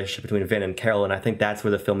the relationship between Vin and Carol, and I think that's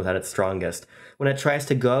where the film is at its strongest. When it tries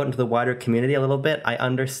to go out into the wider community a little bit, I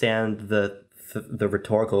understand the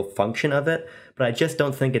rhetorical function of it, but I just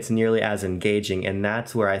don't think it's nearly as engaging, and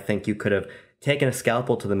that's where I think you could have taken a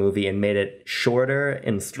scalpel to the movie and made it shorter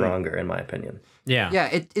and stronger, in my opinion. Yeah,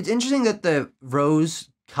 it's interesting that the Rose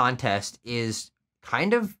contest is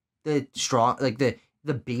kind of the strong, like the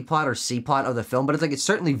B plot or C plot of the film, but it's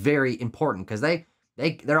certainly very important because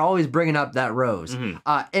they're always bringing up that Rose.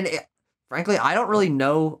 Frankly, I don't really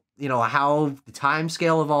know, how the time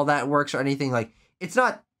scale of all that works or anything. Like, it's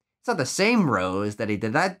not the same Rose that he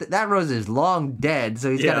did. That Rose is long dead,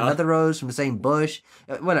 so he's got another Rose from the same bush.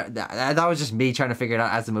 Whatever. That was just me trying to figure it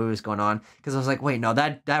out as the movie was going on, because I was like, wait, no,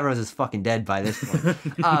 that Rose is fucking dead by this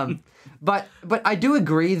point. But I do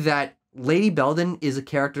agree that Lady Belden is a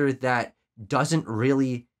character that doesn't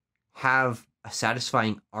really have a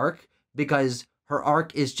satisfying arc, because her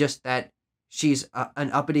arc is just that she's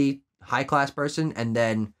an uppity high-class person, and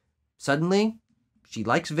then suddenly she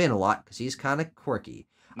likes Vin a lot because he's kind of quirky.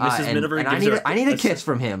 Mrs. Miniver and I need a kiss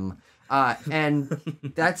from him. And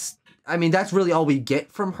that's really all we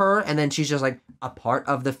get from her. And then she's just like a part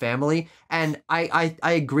of the family. And I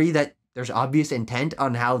agree that there's obvious intent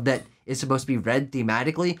on how that is supposed to be read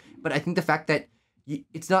thematically. But I think the fact that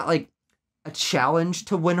it's not like a challenge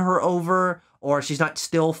to win her over, or she's not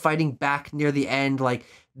still fighting back near the end. Like,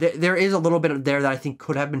 there is a little bit of there that I think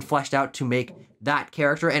could have been fleshed out to make that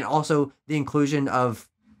character, and also the inclusion of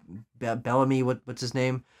Bellamy, what's his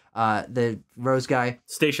name? The Rose guy.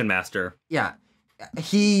 Station Master. Yeah.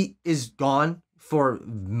 He is gone for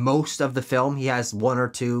most of the film. He has one or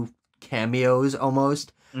two cameos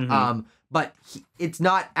almost. But it's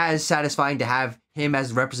not as satisfying to have him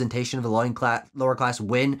as representation of the lower class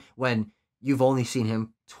win when you've only seen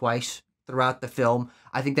him twice throughout the film.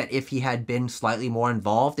 I think that if he had been slightly more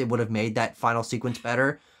involved, it would have made that final sequence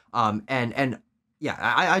better. And yeah,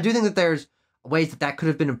 I do think that there's ways that could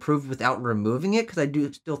have been improved without removing it, because I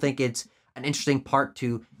do still think it's an interesting part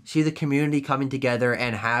to see the community coming together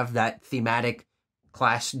and have that thematic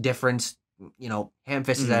class difference,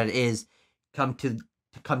 ham-fisted that it is, come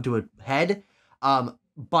to a head.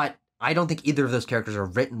 But I don't think either of those characters are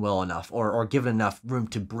written well enough or given enough room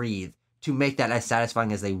to breathe to make that as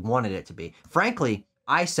satisfying as they wanted it to be. Frankly,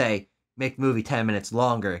 I say make the movie 10 minutes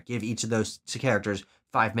longer, give each of those characters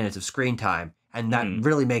 5 minutes of screen time, and that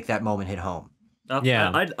really make that moment hit home.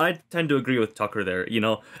 I tend to agree with Tucker there.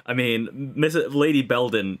 Mrs. Lady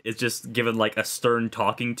Belden is just given like a stern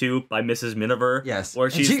talking to by Mrs. Miniver. Yes, where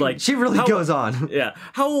she really goes on. Yeah,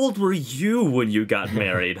 how old were you when you got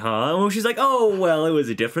married, huh? Well, she's like, oh well, it was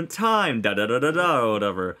a different time, da da da da da,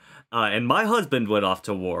 whatever. And my husband went off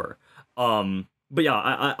to war. But yeah,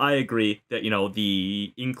 I agree that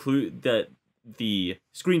the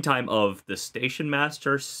screen time of the station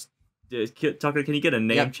master. Tucker, can you get a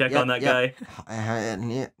name check on that guy?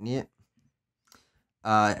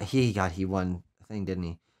 He won a thing, didn't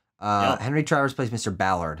he? Henry Travers plays Mr.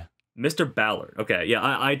 Ballard. Mr. Ballard. Okay, yeah,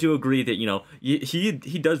 I do agree that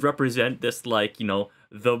he does represent this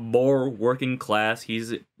the more working class. He's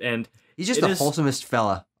just the wholesomest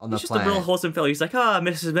fella on the planet. He's just a real wholesome fella. He's like,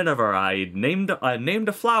 Mrs. Miniver, I named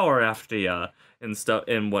a flower after you and stuff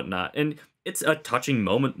and whatnot. And it's a touching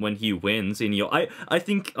moment when he wins, and I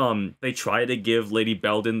think they try to give Lady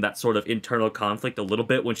Belden that sort of internal conflict a little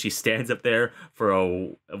bit when she stands up there for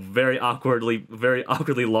a very awkwardly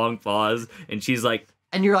long pause, and she's like,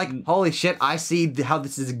 and you're like, holy shit, I see how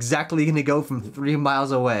this is exactly going to go from 3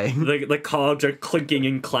 miles away. The cogs are clinking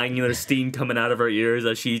and clanging, there's steam coming out of her ears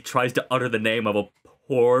as she tries to utter the name of a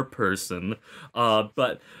poor person.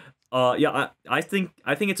 Yeah, I think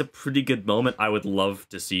it's a pretty good moment. I would love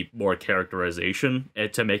to see more characterization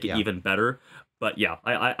to make it even better. But yeah,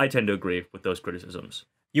 I tend to agree with those criticisms.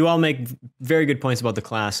 You all make very good points about the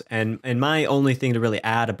class, and my only thing to really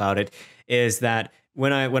add about it is that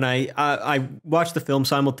when I watched the film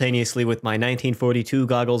simultaneously with my 1942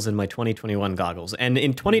 goggles and my 2021 goggles, and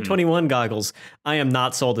in 2021 goggles, I am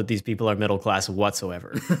not sold that these people are middle class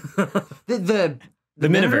whatsoever. The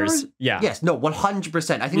Minivers? Yeah. Yes, no,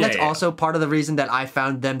 100%. I think that's also part of the reason that I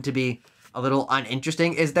found them to be a little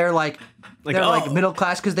uninteresting, is they're like middle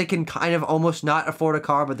class because they can kind of almost not afford a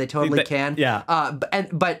car, but they totally can. Yeah.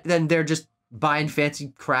 But then they're just buying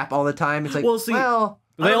fancy crap all the time. It's like,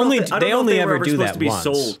 they only ever do that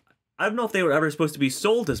once. I don't know if they were ever supposed to be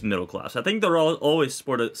sold as middle class. I think they're always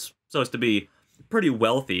supposed to be pretty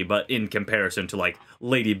wealthy, but in comparison to like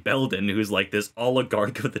Lady Belden, who's like this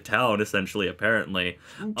oligarch of the town, essentially, apparently.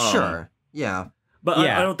 Sure. Yeah. But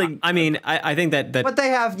yeah, I don't think. I mean, I think that But they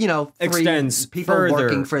have, you know, 3 extends people further.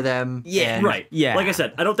 working for them. Yeah, and Right. Yeah. Like I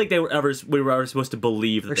said, I don't think we were ever supposed to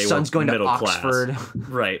believe that Their they son's were going to middle Oxford. class.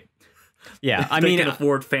 Right. yeah. I They mean, can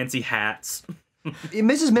afford fancy hats.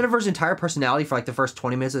 Mrs. Miniver's entire personality for like the first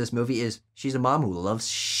 20 minutes of this movie is she's a mom who loves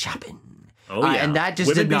shopping. Oh yeah, and that just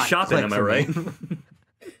women did be not shopping. click Am I for right? me.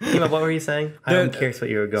 Tima, what were you saying? I'm curious what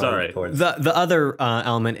you were going Sorry. towards. the other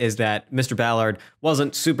element is that Mr. Ballard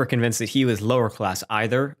wasn't super convinced that he was lower class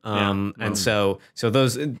either, and so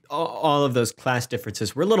those all of those class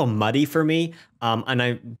differences were a little muddy for me,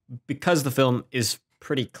 and because the film is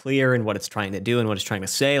pretty clear in what it's trying to do and what it's trying to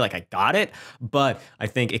say, like I got it, but I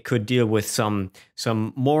think it could deal with some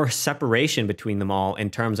more separation between them all in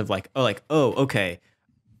terms of okay,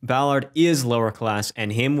 Ballard is lower class,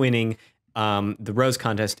 and him winning the Rose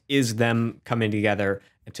contest is them coming together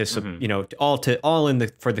to all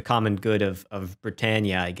in for the common good of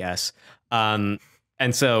Britannia, I guess. And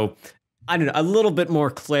so I don't know, a little bit more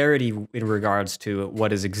clarity in regards to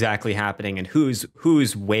what is exactly happening and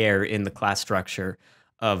who's where in the class structure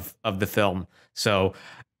of the film. So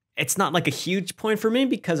it's not like a huge point for me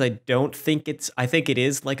because I think it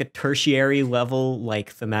is like a tertiary level like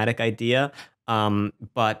thematic idea.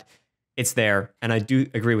 But it's there, and I do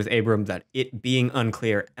agree with Abram that it being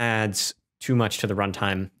unclear adds too much to the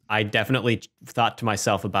runtime. I definitely thought to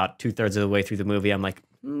myself about 2/3 of the way through the movie, I'm like,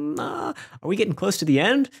 are we getting close to the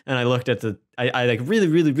end? And I looked at I like really,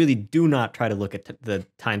 really, really do not try to look at the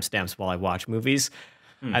timestamps while I watch movies.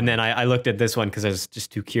 And then I looked at this one because I was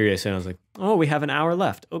just too curious, and I was like, oh, we have an hour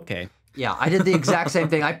left. Okay. Yeah, I did the exact same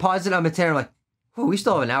thing. I paused it on my I'm like, oh, we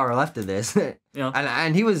still have an hour left of this. Yeah.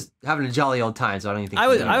 And he was having a jolly old time, so I don't even think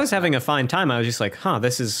I was having a fine time. I was just like,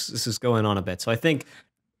 this is going on a bit. So I think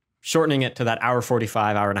shortening it to that hour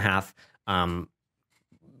 45, hour and a half,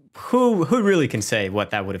 who really can say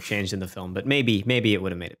what that would have changed in the film? But maybe it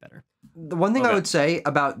would have made it better. The one thing I would say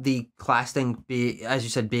about the class thing, as you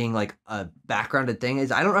said, being like a backgrounded thing,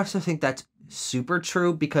 is I don't actually think that's super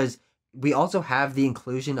true because we also have the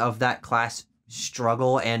inclusion of that class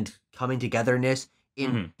struggle and coming togetherness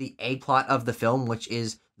in the A plot of the film, which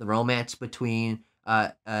is the romance between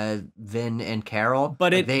Vin and Carol.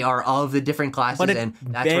 But they are of the different classes, and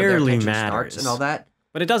that's where their barely tension matters. starts and all that.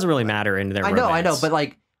 But it doesn't really matter in their romance. I know, but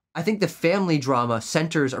like I think the family drama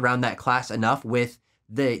centers around that class enough with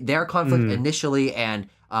their conflict initially and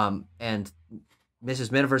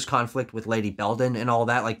Mrs. Miniver's conflict with Lady Belden and all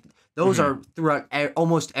that. Like those are throughout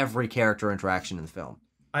almost every character interaction in the film.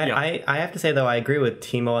 I have to say, though, I agree with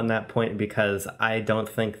Timo on that point because I don't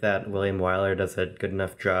think that William Wyler does a good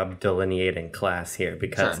enough job delineating class here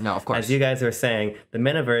because, no, of course. as you guys were saying, the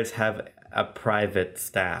Minivers have a private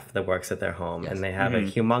staff that works at their home and they have a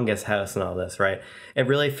humongous house and all this, right? It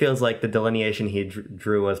really feels like the delineation he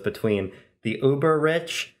drew was between the uber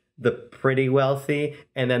rich, the pretty wealthy,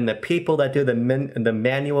 and then the people that do the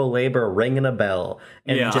manual labor ringing a bell.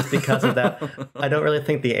 And just because of that, I don't really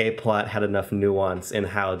think the A plot had enough nuance in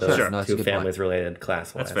how those two families related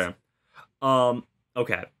class-wise. That's fair.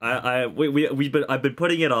 Okay. I've been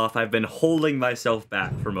putting it off. I've been holding myself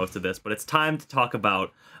back for most of this, but it's time to talk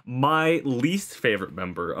about my least favorite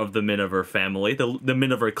member of the Miniver family, the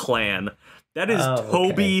Miniver clan. That is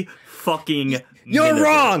Toby fucking You're Miniver.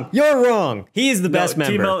 wrong! You're wrong! He's the best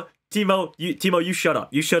member. Timo, you shut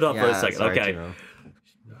up. You shut up for a second. Sorry, okay. Timo.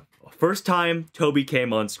 First time Toby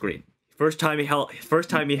came on screen. First time he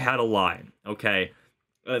had a line. Okay.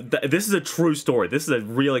 This is a true story. This is a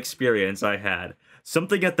real experience I had.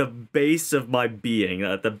 Something at the base of my being,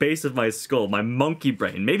 at the base of my skull, my monkey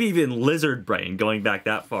brain, maybe even lizard brain, going back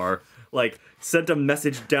that far, like sent a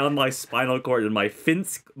message down my spinal cord and my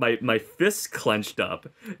fists clenched up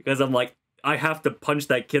because I'm like, I have to punch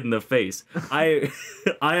that kid in the face. I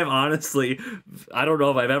have honestly, I don't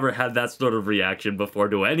know if I've ever had that sort of reaction before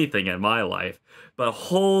to anything in my life, but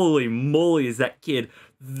holy moly, is that kid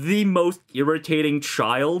the most irritating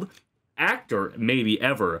child actor maybe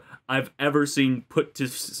ever I've ever seen put to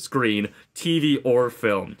screen, TV or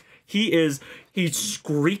film. He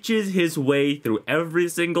screeches his way through every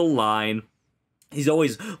single line. He's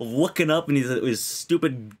always looking up and his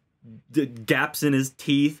stupid gaps in his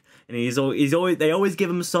teeth. And they always give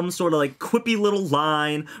him some sort of like quippy little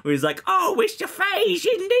line where he's like, "Oh, it's your face,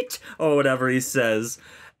 isn't it?" Or whatever he says.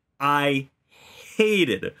 I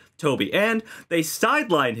hated Toby, and they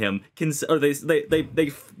sideline him, or they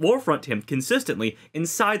forefront him consistently in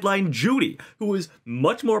sideline Judy, who is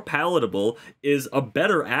much more palatable, is a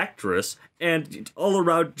better actress, and all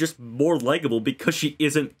around just more likable because she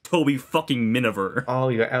isn't Toby fucking Miniver. Oh,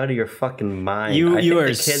 you're out of your fucking mind. You I think are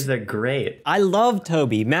the kids are great. I love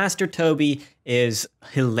Toby. Master Toby is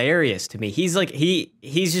hilarious to me. He's like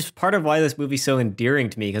he's just part of why this movie's so endearing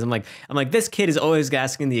to me, because I'm like this kid is always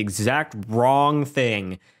asking the exact wrong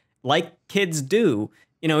thing, like kids do.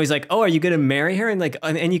 You know, he's like, "Oh, are you gonna marry her?"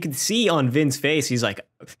 And you can see on Vin's face, he's like,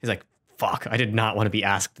 "Fuck, I did not want to be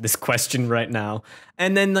asked this question right now."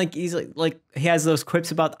 And then he's like he has those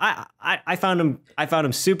quips about I found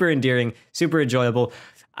him super endearing, super enjoyable.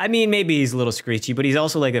 I mean, maybe he's a little screechy, but he's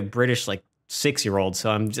also like a British 6-year-old,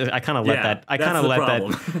 so I kind of let that. I kind of let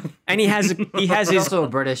that. And he has his also a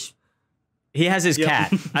British. He has his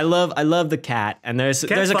cat. I love the cat. And there's a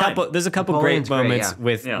couple Napoleon's great moments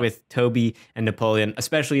great, with Toby and Napoleon,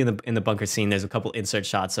 especially in the bunker scene. There's a couple insert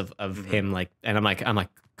shots of him and I'm like,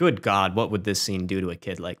 good God, what would this scene do to a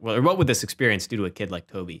kid or what would this experience do to a kid like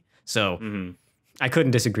Toby? So I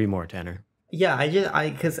couldn't disagree more, Tanner. Yeah,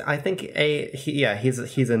 because I think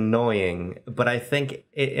he's annoying, but I think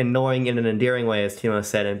annoying in an endearing way, as Timo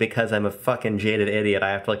said, and because I'm a fucking jaded idiot, I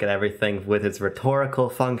have to look at everything with its rhetorical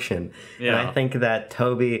function. Yeah. And I think that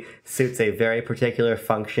Toby suits a very particular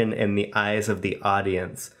function in the eyes of the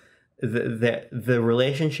audience. The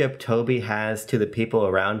relationship Toby has to the people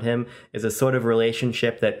around him is a sort of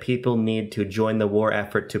relationship that people need to join the war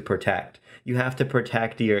effort to protect. You have to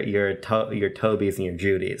protect your Tobys and your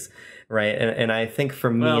Judys. Right, and I think for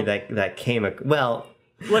me that came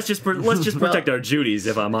let's just protect our Judys,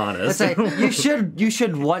 if I'm honest. You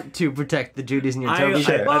should want to protect the Judys and your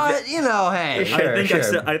Tobys, but hey,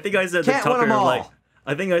 I think I said that Tucker.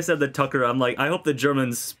 I think I said that Tucker. I'm like, I hope the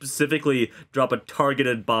Germans specifically drop a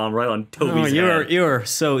targeted bomb right on Toby's head. You are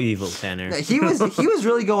so evil, Tanner. He was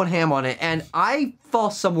really going ham on it, and I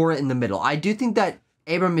fall somewhere in the middle. I do think that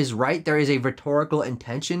Abram is right. There is a rhetorical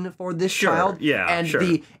intention for this child. Yeah, and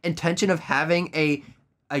the intention of having a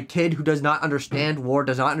kid who does not understand war,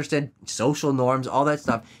 does not understand social norms, all that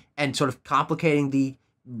stuff, and sort of complicating the,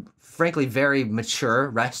 frankly, very mature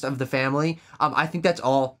rest of the family. I think that's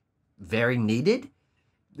all very needed.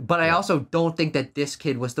 But I also don't think that this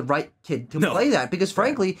kid was the right kid to play that, because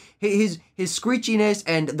frankly, his screechiness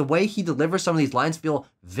and the way he delivers some of these lines feel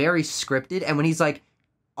very scripted. And when he's like,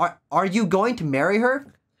 Are you going to marry her?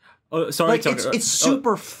 Oh, sorry, Tucker. It's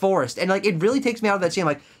super forced, and it really takes me out of that scene.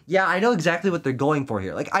 Yeah, I know exactly what they're going for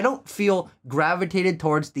here. I don't feel gravitated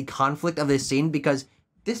towards the conflict of this scene because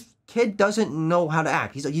this kid doesn't know how to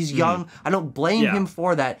act. He's young. I don't blame him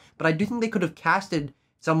for that, but I do think they could have casted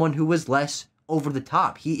someone who was less over the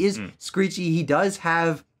top. He is screechy. He does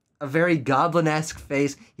have a very goblin-esque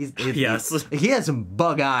face. He has some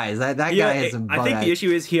bug eyes. That guy has some bug eyes. I think the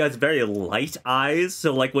issue is he has very light eyes.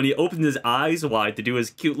 So when he opens his eyes wide to do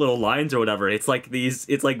his cute little lines or whatever, it's like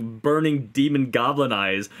burning demon goblin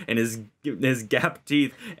eyes and his gapped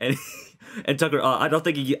teeth. And Tucker, I don't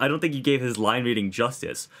think he gave his line reading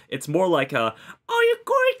justice. It's more like are you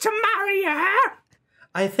going to marry her?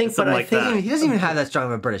 I think, he doesn't even have that strong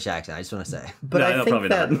of a British accent. I just want to say, but I think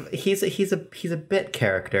that he's a bit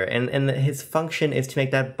character, and his function is to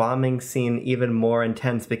make that bombing scene even more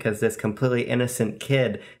intense because this completely innocent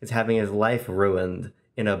kid is having his life ruined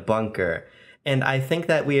in a bunker. And I think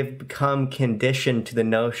that we have become conditioned to the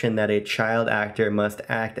notion that a child actor must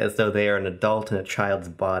act as though they are an adult in a child's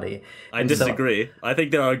body. I disagree. I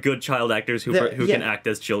think there are good child actors who can act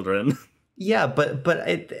as children. Yeah, but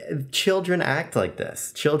children act like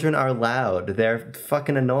this. Children are loud. They're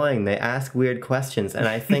fucking annoying. They ask weird questions, and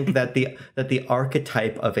I think that the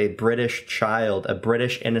archetype of a British child, a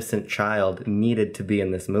British innocent child, needed to be in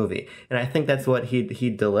this movie, and I think that's what he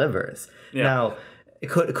delivers. Yeah. Now,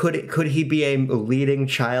 could he be a leading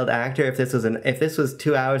child actor if this was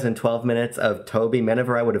 2 hours and 12 minutes of Toby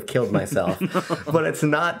Miniver? I would have killed myself. But it's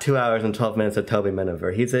not 2 hours and 12 minutes of Toby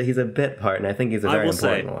Miniver. He's a bit part, and I think he's a very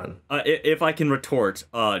important one. If I can retort,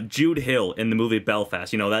 Jude Hill in the movie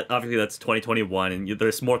Belfast, that obviously that's 2021, and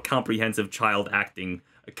there's more comprehensive child acting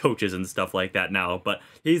coaches and stuff like that now, but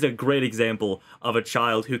he's a great example of a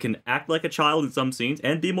child who can act like a child in some scenes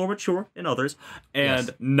and be more mature in others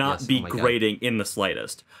and not be grating in the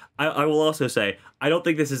slightest. I will also say, I don't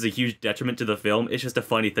think this is a huge detriment to the film. It's just a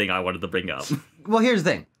funny thing I wanted to bring up. Well, here's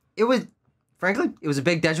the thing. It was a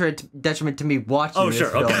big detriment to me watching this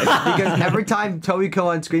film. Okay. Because every time Toby go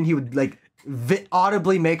on screen, he would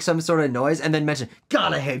audibly make some sort of noise and then mention,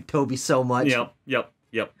 God, I hate Toby so much. Yep.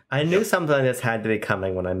 Yep. I knew something like this had to be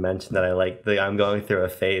coming when I mentioned that I like the I'm going through a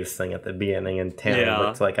phase thing at the beginning, and Tanner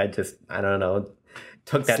looked like I don't know,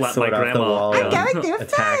 took that Slapped sword my off the grandma. wall I'm and going through a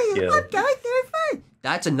attacked phase. you. I'm going through a phase.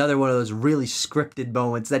 That's another one of those really scripted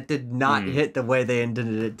moments that did not hit the way they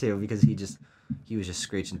intended it to, because he was just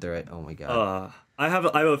screeching through it. Oh my god. I have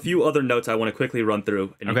a few other notes I want to quickly run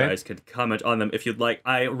through, and you guys could comment on them if you'd like.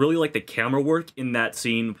 I really like the camera work in that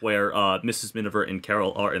scene where Mrs. Miniver and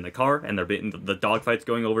Carol are in the car, and they're being the dogfights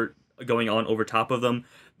going on over top of them.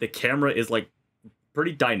 The camera is like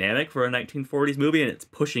pretty dynamic for a 1940s movie, and it's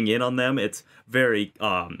pushing in on them. It's very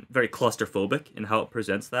very claustrophobic in how it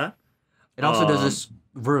presents that. It also does this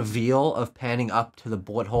reveal of panning up to the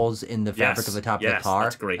bullet holes in the fabric of the top of the car.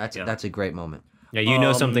 That's great. That's a great moment. Yeah, you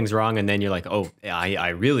know something's wrong, and then you're like, oh, I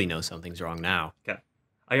really know something's wrong now. Okay.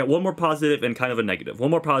 I got one more positive and kind of a negative.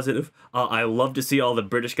 One more positive. I love to see all the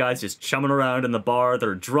British guys just chumming around in the bar.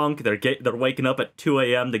 They're drunk. They're waking up at 2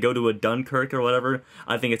 a.m. to go to a Dunkirk or whatever.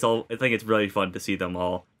 I think it's really fun to see them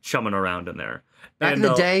all chumming around in there. Back in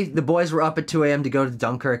the day, the boys were up at 2 a.m. to go to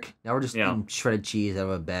Dunkirk. Now we're just eating shredded cheese out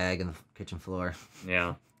of a bag on the kitchen floor.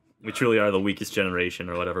 Yeah. We truly are the weakest generation,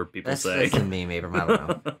 or whatever people say. That's a meme, Abram. I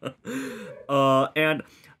don't know. And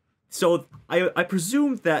so I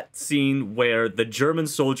presume that scene where the German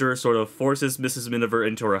soldier sort of forces Mrs. Miniver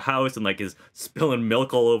into her house and like is spilling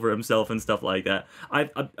milk all over himself and stuff like that. I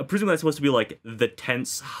presume that's supposed to be like the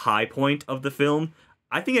tense high point of the film.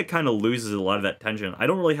 I think it kind of loses a lot of that tension. I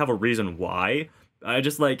don't really have a reason why. I was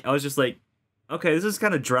just like, okay, this is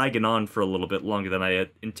kind of dragging on for a little bit longer than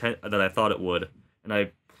I thought it would,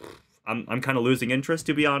 and I'm kind of losing interest,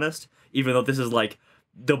 to be honest, even though this is like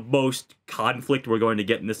the most conflict we're going to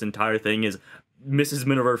get in this entire thing is Mrs.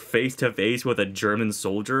 Miniver face to face with a German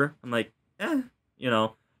soldier. I'm like,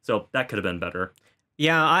 so that could have been better.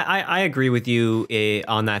 Yeah, I agree with you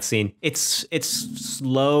on that scene. It's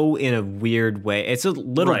slow in a weird way. It's a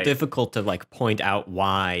little difficult to like point out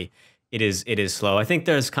why it is slow. I think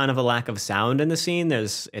there's kind of a lack of sound in the scene.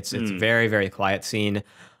 It's very, very quiet scene.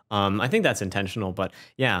 I think that's intentional, but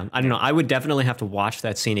yeah, I don't know. I would definitely have to watch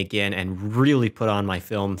that scene again and really put on my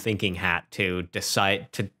film thinking hat to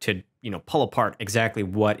decide to pull apart exactly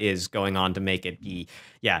what is going on to make it be,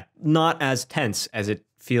 not as tense as it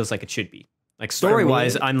feels like it should be. Like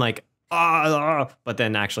story-wise, I'm like, but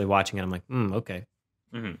then actually watching it, I'm like, okay.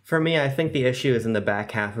 Mm-hmm. For me, I think the issue is in the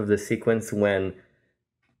back half of the sequence when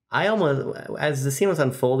as the scene was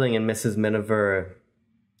unfolding and Mrs. Miniver,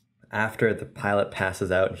 after the pilot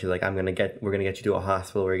passes out and she's like, we're gonna get you to a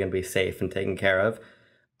hospital where you're gonna be safe and taken care of.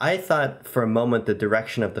 I thought for a moment the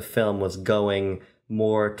direction of the film was going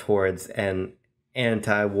more towards an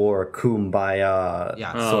anti-war kumbaya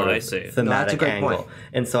sort of thematic angle.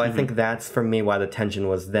 And so I think that's for me why the tension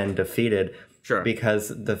was then defeated. Sure. Because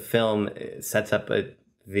the film sets up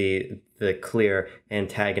the clear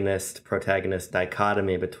antagonist-protagonist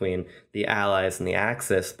dichotomy between the Allies and the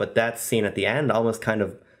Axis, but that scene at the end almost kind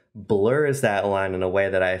of blurs that line in a way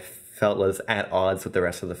that I felt was at odds with the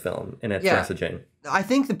rest of the film in its messaging. I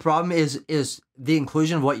think the problem is the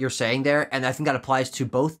inclusion of what you're saying there, and I think that applies to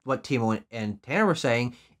both what Timo and Tanner were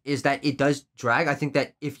saying, is that it does drag. I think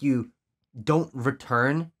that if you don't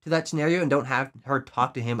return to that scenario and don't have her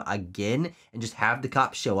talk to him again and just have the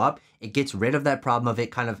cops show up, it gets rid of that problem of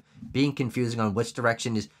it kind of being confusing on which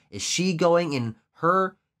direction is she going in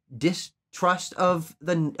her distrust of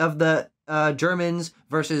the Germans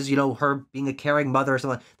versus, her being a caring mother or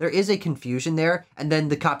something. There is a confusion there, and then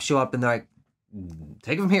the cops show up and they're like,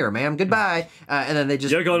 take him here, ma'am, goodbye. And then they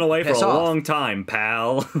just You're going away for a long time,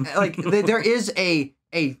 pal. Like, there is a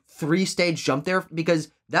 3-stage jump there, because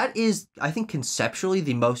that is, I think, conceptually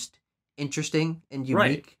the most interesting and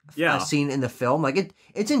unique scene in the film. Like,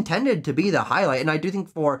 it's intended to be the highlight, and I do think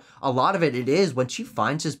for a lot of it is when she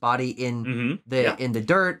finds his body in the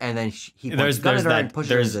dirt, and then he points a gun at her and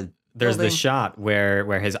pushes her. There's the shot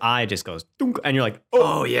where his eye just goes dunk, and you're like,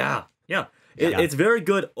 oh yeah. It's very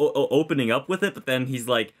good opening up with it, but then he's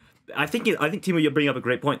like, I think Timo, you bring up a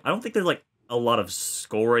great point. I don't think there's like a lot of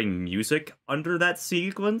scoring music under that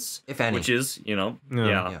sequence, if any, which is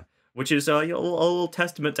which is a little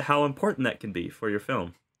testament to how important that can be for your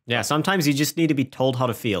film. Yeah, sometimes you just need to be told how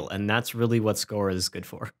to feel, and that's really what score is good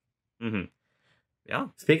for. Mm-hmm. Yeah.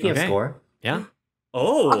 Speaking of score,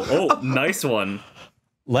 oh, nice one.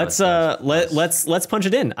 Let's punch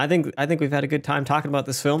it in. I think we've had a good time talking about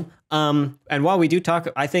this film. And while we do talk,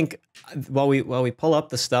 I think while we pull up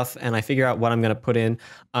the stuff and I figure out what I'm going to put in,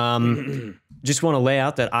 just want to lay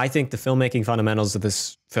out that I think the filmmaking fundamentals of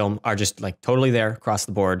this film are just like totally there across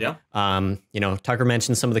the board. Yeah. Tucker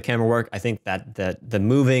mentioned some of the camera work. I think that the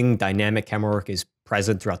moving dynamic camera work is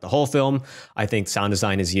present throughout the whole film. I think sound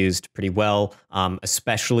design is used pretty well,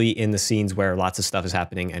 especially in the scenes where lots of stuff is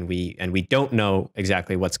happening and we don't know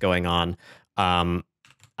exactly what's going on. I'm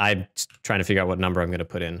trying to figure out what number I'm going to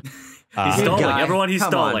put in. He's stalling. Everyone, he's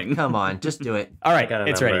stalling. Come on, just do it. All right,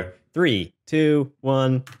 it's ready. 3, 2,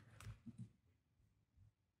 1.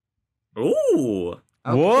 Ooh.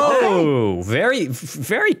 Okay. Whoa, very,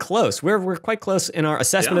 very close. We're quite close in our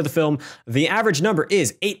assessment of the film. The average number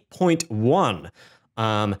is 8.1.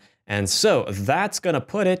 And so that's going to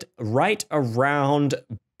put it right around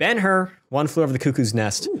Ben-Hur, One Flew Over the Cuckoo's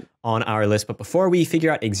Nest on our list. But before we figure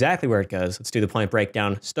out exactly where it goes, let's do the point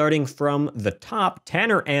breakdown. Starting from the top,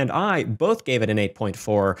 Tanner and I both gave it an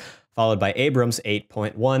 8.4, followed by Abrams'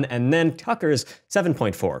 8.1, and then Tucker's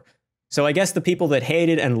 7.4. So I guess the people that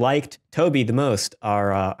hated and liked Toby the most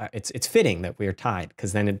are, it's fitting that we're tied,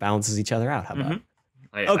 because then it balances each other out. How about?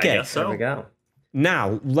 Okay, I guess so. There we go.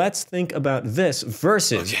 Now, let's think about this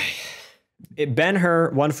versus Ben-Hur,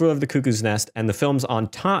 One Flew Over the Cuckoo's Nest, and the film on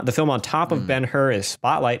top of Ben-Hur is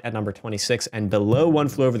Spotlight at number 26, and below One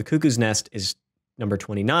Flew Over the Cuckoo's Nest is number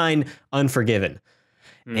 29, Unforgiven.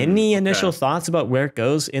 Any initial thoughts about where it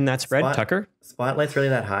goes in that spread, Tucker? Spotlight's really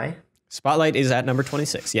that high? Spotlight is at number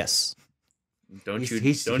 26, yes. He's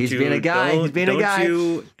being a guy. He's being a guy.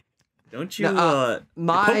 Don't you you're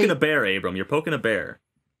poking a bear, Abram. You're poking a bear.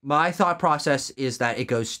 My thought process is that it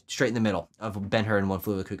goes straight in the middle of Ben-Hur and One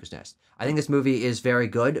Flew Over the Cuckoo's Nest. I think this movie is very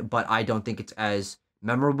good, but I don't think it's as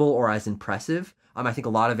memorable or as impressive. I think a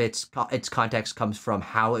lot of its context comes from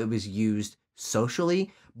how it was used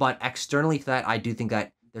socially, but externally to that, I do think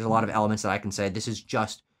that there's a lot of elements that I can say this is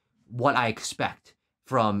just what I expect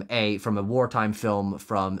from a wartime film,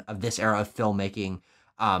 from this era of filmmaking.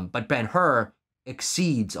 But Ben-Hur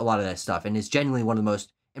exceeds a lot of that stuff and is genuinely one of the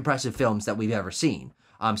most impressive films that we've ever seen.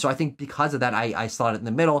 So I think because of that, I slot it in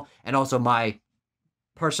the middle, and also my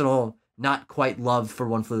personal not quite love for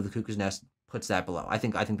One Flew Over the Cuckoo's Nest puts that below. I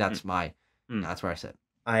think that's that's where I sit.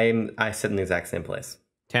 I sit in the exact same place.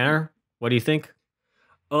 Tanner, what do you think?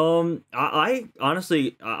 I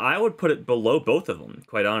honestly, I would put it below both of them,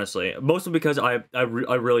 quite honestly. Mostly because I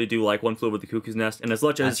really do like One Flew Over the Cuckoo's Nest, and as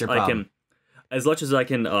much as I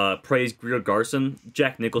can praise Greer Garson,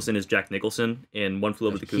 Jack Nicholson is Jack Nicholson in One Flew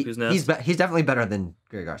Over the Cuckoo's Nest. He's definitely better than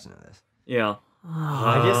Greer Garson in this. Yeah.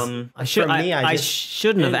 I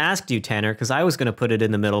shouldn't have asked you, Tanner, because I was going to put it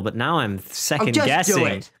in the middle, but now I'm second guessing. Do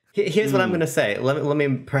it. Here's what I'm going to say. Let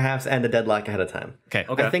me perhaps end the deadlock ahead of time. Okay.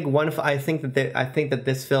 I think that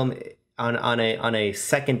this film on a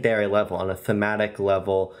secondary level, on a thematic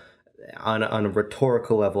level, on a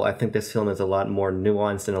rhetorical level, I think this film is a lot more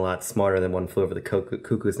nuanced and a lot smarter than One Flew Over the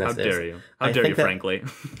Cuckoo's Nest. How dare you? How dare you, frankly?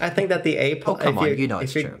 I think that the A plot.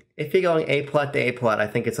 If you're going A plot to A plot, I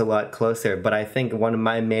think it's a lot closer. But I think one of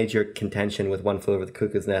my major contention with One Flew Over the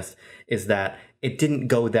Cuckoo's Nest is that it didn't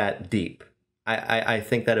go that deep. I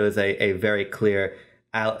think that it was a very clear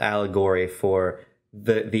allegory for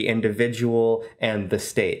the individual and the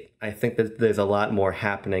state. I think that there's a lot more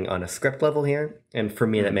happening on a script level here, and for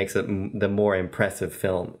me that makes it the more impressive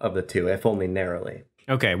film of the two, if only narrowly.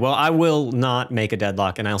 Okay, well, I will not make a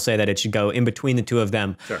deadlock, and I'll say that it should go in between the two of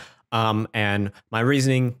them. Sure. And my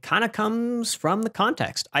reasoning kind of comes from the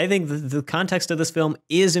context. I think the context of this film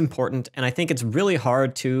is important, and I think it's really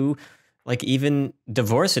hard to even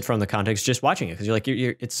divorce it from the context just watching it, because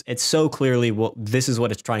it's so clearly this is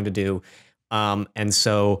what it's trying to do. And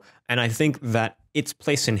I think that its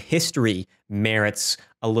place in history merits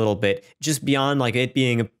a little bit, just beyond it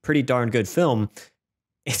being a pretty darn good film.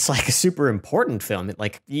 It's a super important film.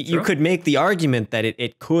 You could make the argument that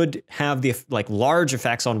it could have the large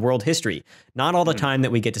effects on world history. Not all the time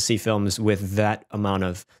that we get to see films with that amount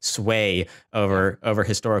of sway over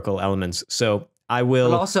historical elements. So I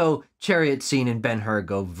will. But also, chariot scene in Ben-Hur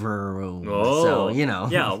go vroom. Oh, so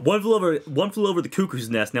Yeah, One Flew Over the Cuckoo's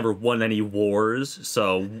Nest never won any wars,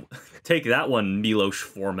 so take that one, Milos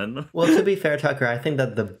Forman. Well, to be fair, Tucker, I think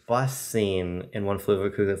that the bus scene in One Flew Over the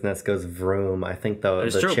Cuckoo's Nest goes vroom. I think the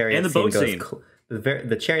chariot scene goes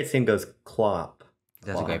the chariot scene goes clop.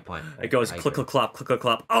 That's a great point. It goes click click clop click click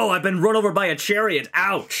clop. Oh, I've been run over by a chariot.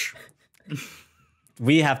 Ouch.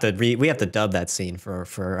 We have to dub that scene for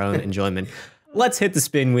our own enjoyment. Let's hit the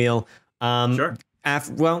spin wheel. Sure.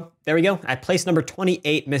 Well, there we go. At place number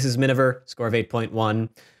 28, Mrs. Miniver, score of 8.1.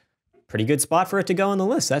 Pretty good spot for it to go on the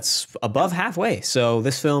list. That's above halfway. So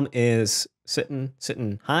this film is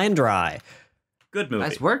sitting high and dry. Good movie.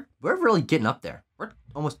 Guys, we're really getting up there. We're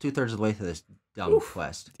almost 2/3 of the way through this dumb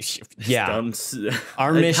quest. Yeah.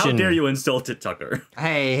 Our mission. How dare you insult it, Tucker?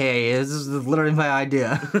 Hey, this is literally my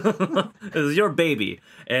idea. This is your baby.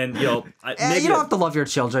 And, you don't have to love your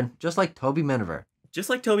children, just like Toby Miniver. just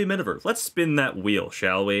like Toby Miniver, let's spin that wheel,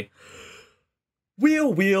 shall we?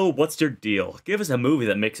 Wheel, wheel, what's your deal? Give us a movie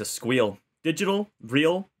that makes us squeal. Digital?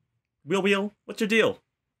 Real? Wheel, what's your deal?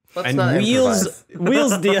 Let's And Wheels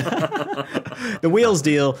deal. The Wheels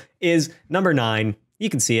deal is number 9. You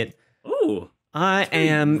can see it. Ooh. I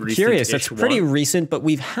am curious. That's pretty recent, but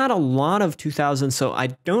we've had a lot of 2000s, so I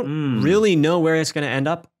don't really know where it's going to end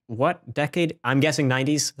up. What decade? I'm guessing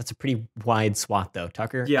 90s. That's a pretty wide swath, though.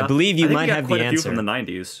 Tucker, yeah, I believe you might have the quite a few answer. from the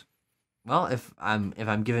 90s. Well, if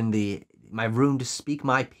I'm given my room to speak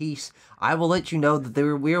my piece, I will let you know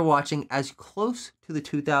that we are watching as close to the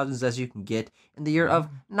 2000s as you can get in the year of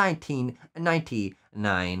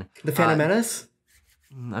 1999. The Phantom Menace?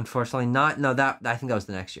 Unfortunately not. No, I think that was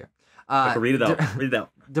the next year. Read it out. Read it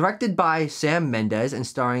out. Directed by Sam Mendes and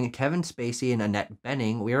starring Kevin Spacey and Annette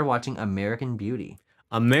Bening, we are watching American Beauty.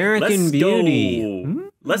 American Beauty.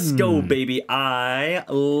 Let's go, baby. I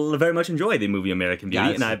very much enjoy the movie American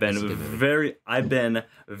Beauty, and I've been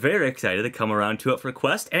very excited to come around to it for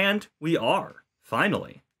Quest, and we are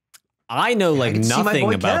finally. I know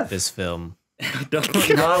nothing about this film. No,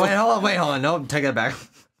 wait, hold on. No, take it back.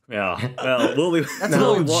 Yeah, well, that's a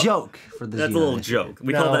little joke for this. That's a little joke.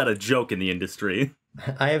 We call that a joke in the industry.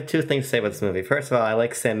 I have 2 things to say about this movie. First of all, I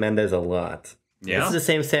like Sam Mendes a lot. Yeah, this is the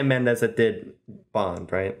same Sam Mendes that did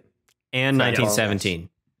Bond, right? And 1917.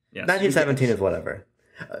 Yes. 1917 is whatever.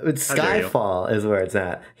 Skyfall is where it's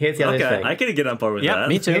at. Here's the other thing. I can get on board with that. Yeah,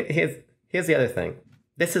 me too. Here's the other thing.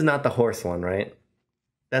 This is not the horse one, right?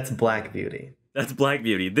 That's Black Beauty. That's Black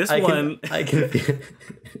Beauty. I can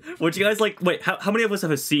Would you guys like? Wait, how many of us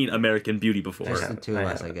have seen American Beauty before? There's the 2 of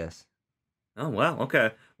us, I guess. Oh wow. Okay.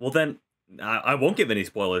 Well then, I won't give any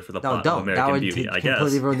spoilers for the plot of American Beauty. I guess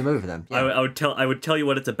completely ruin the movie for them. Yeah. I would tell you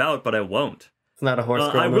what it's about, but I won't. It's not a horse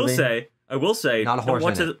girl I will movie. say. Not a horse.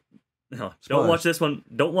 Don't watch this one.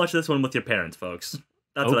 Don't watch this one with your parents, folks.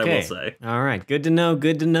 That's what I will say. All right. Good to know.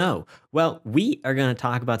 Good to know. Well, we are going to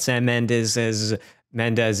talk about Sam Mendes as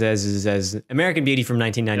American Beauty from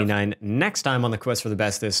 1999 next time on the Quest for the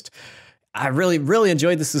Bestest. I really, really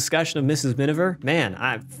enjoyed this discussion of Mrs. Miniver. Man,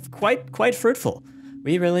 quite fruitful.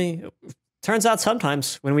 We really, turns out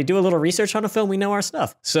sometimes when we do a little research on a film, we know our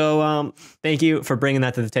stuff. So thank you for bringing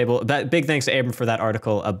that to the table. Big thanks to Abram for that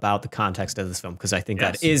article about the context of this film, because I think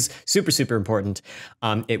that is super, super important.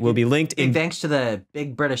 It will be linked in. Thanks to the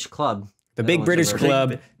Big British Club. The Big British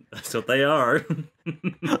Club. That's what they are.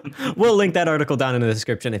 We'll link that article down in the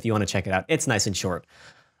description if you want to check it out. It's nice and short.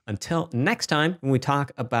 Until next time, when we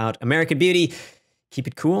talk about American Beauty, keep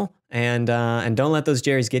it cool and don't let those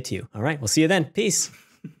Jerrys get to you. All right, we'll see you then. Peace.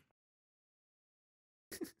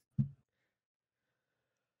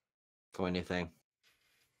 For anything.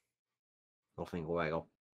 Little finger waggle.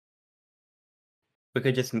 You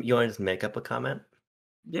want to just make up a comment?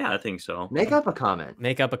 Yeah, I think so. Make up a comment.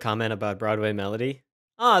 Make up a comment about Broadway Melody.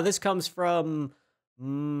 This comes from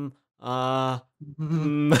John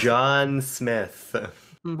Smith.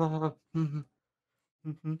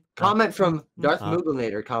 Comment from Darth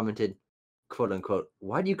Mooglenator commented, quote unquote,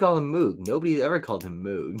 why do you call him Moog? Nobody ever called him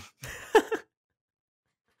Moog.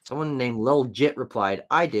 Someone named Lil Jit replied,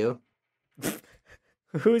 I do.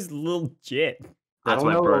 Who's Lil Jit? That's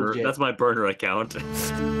my burner account.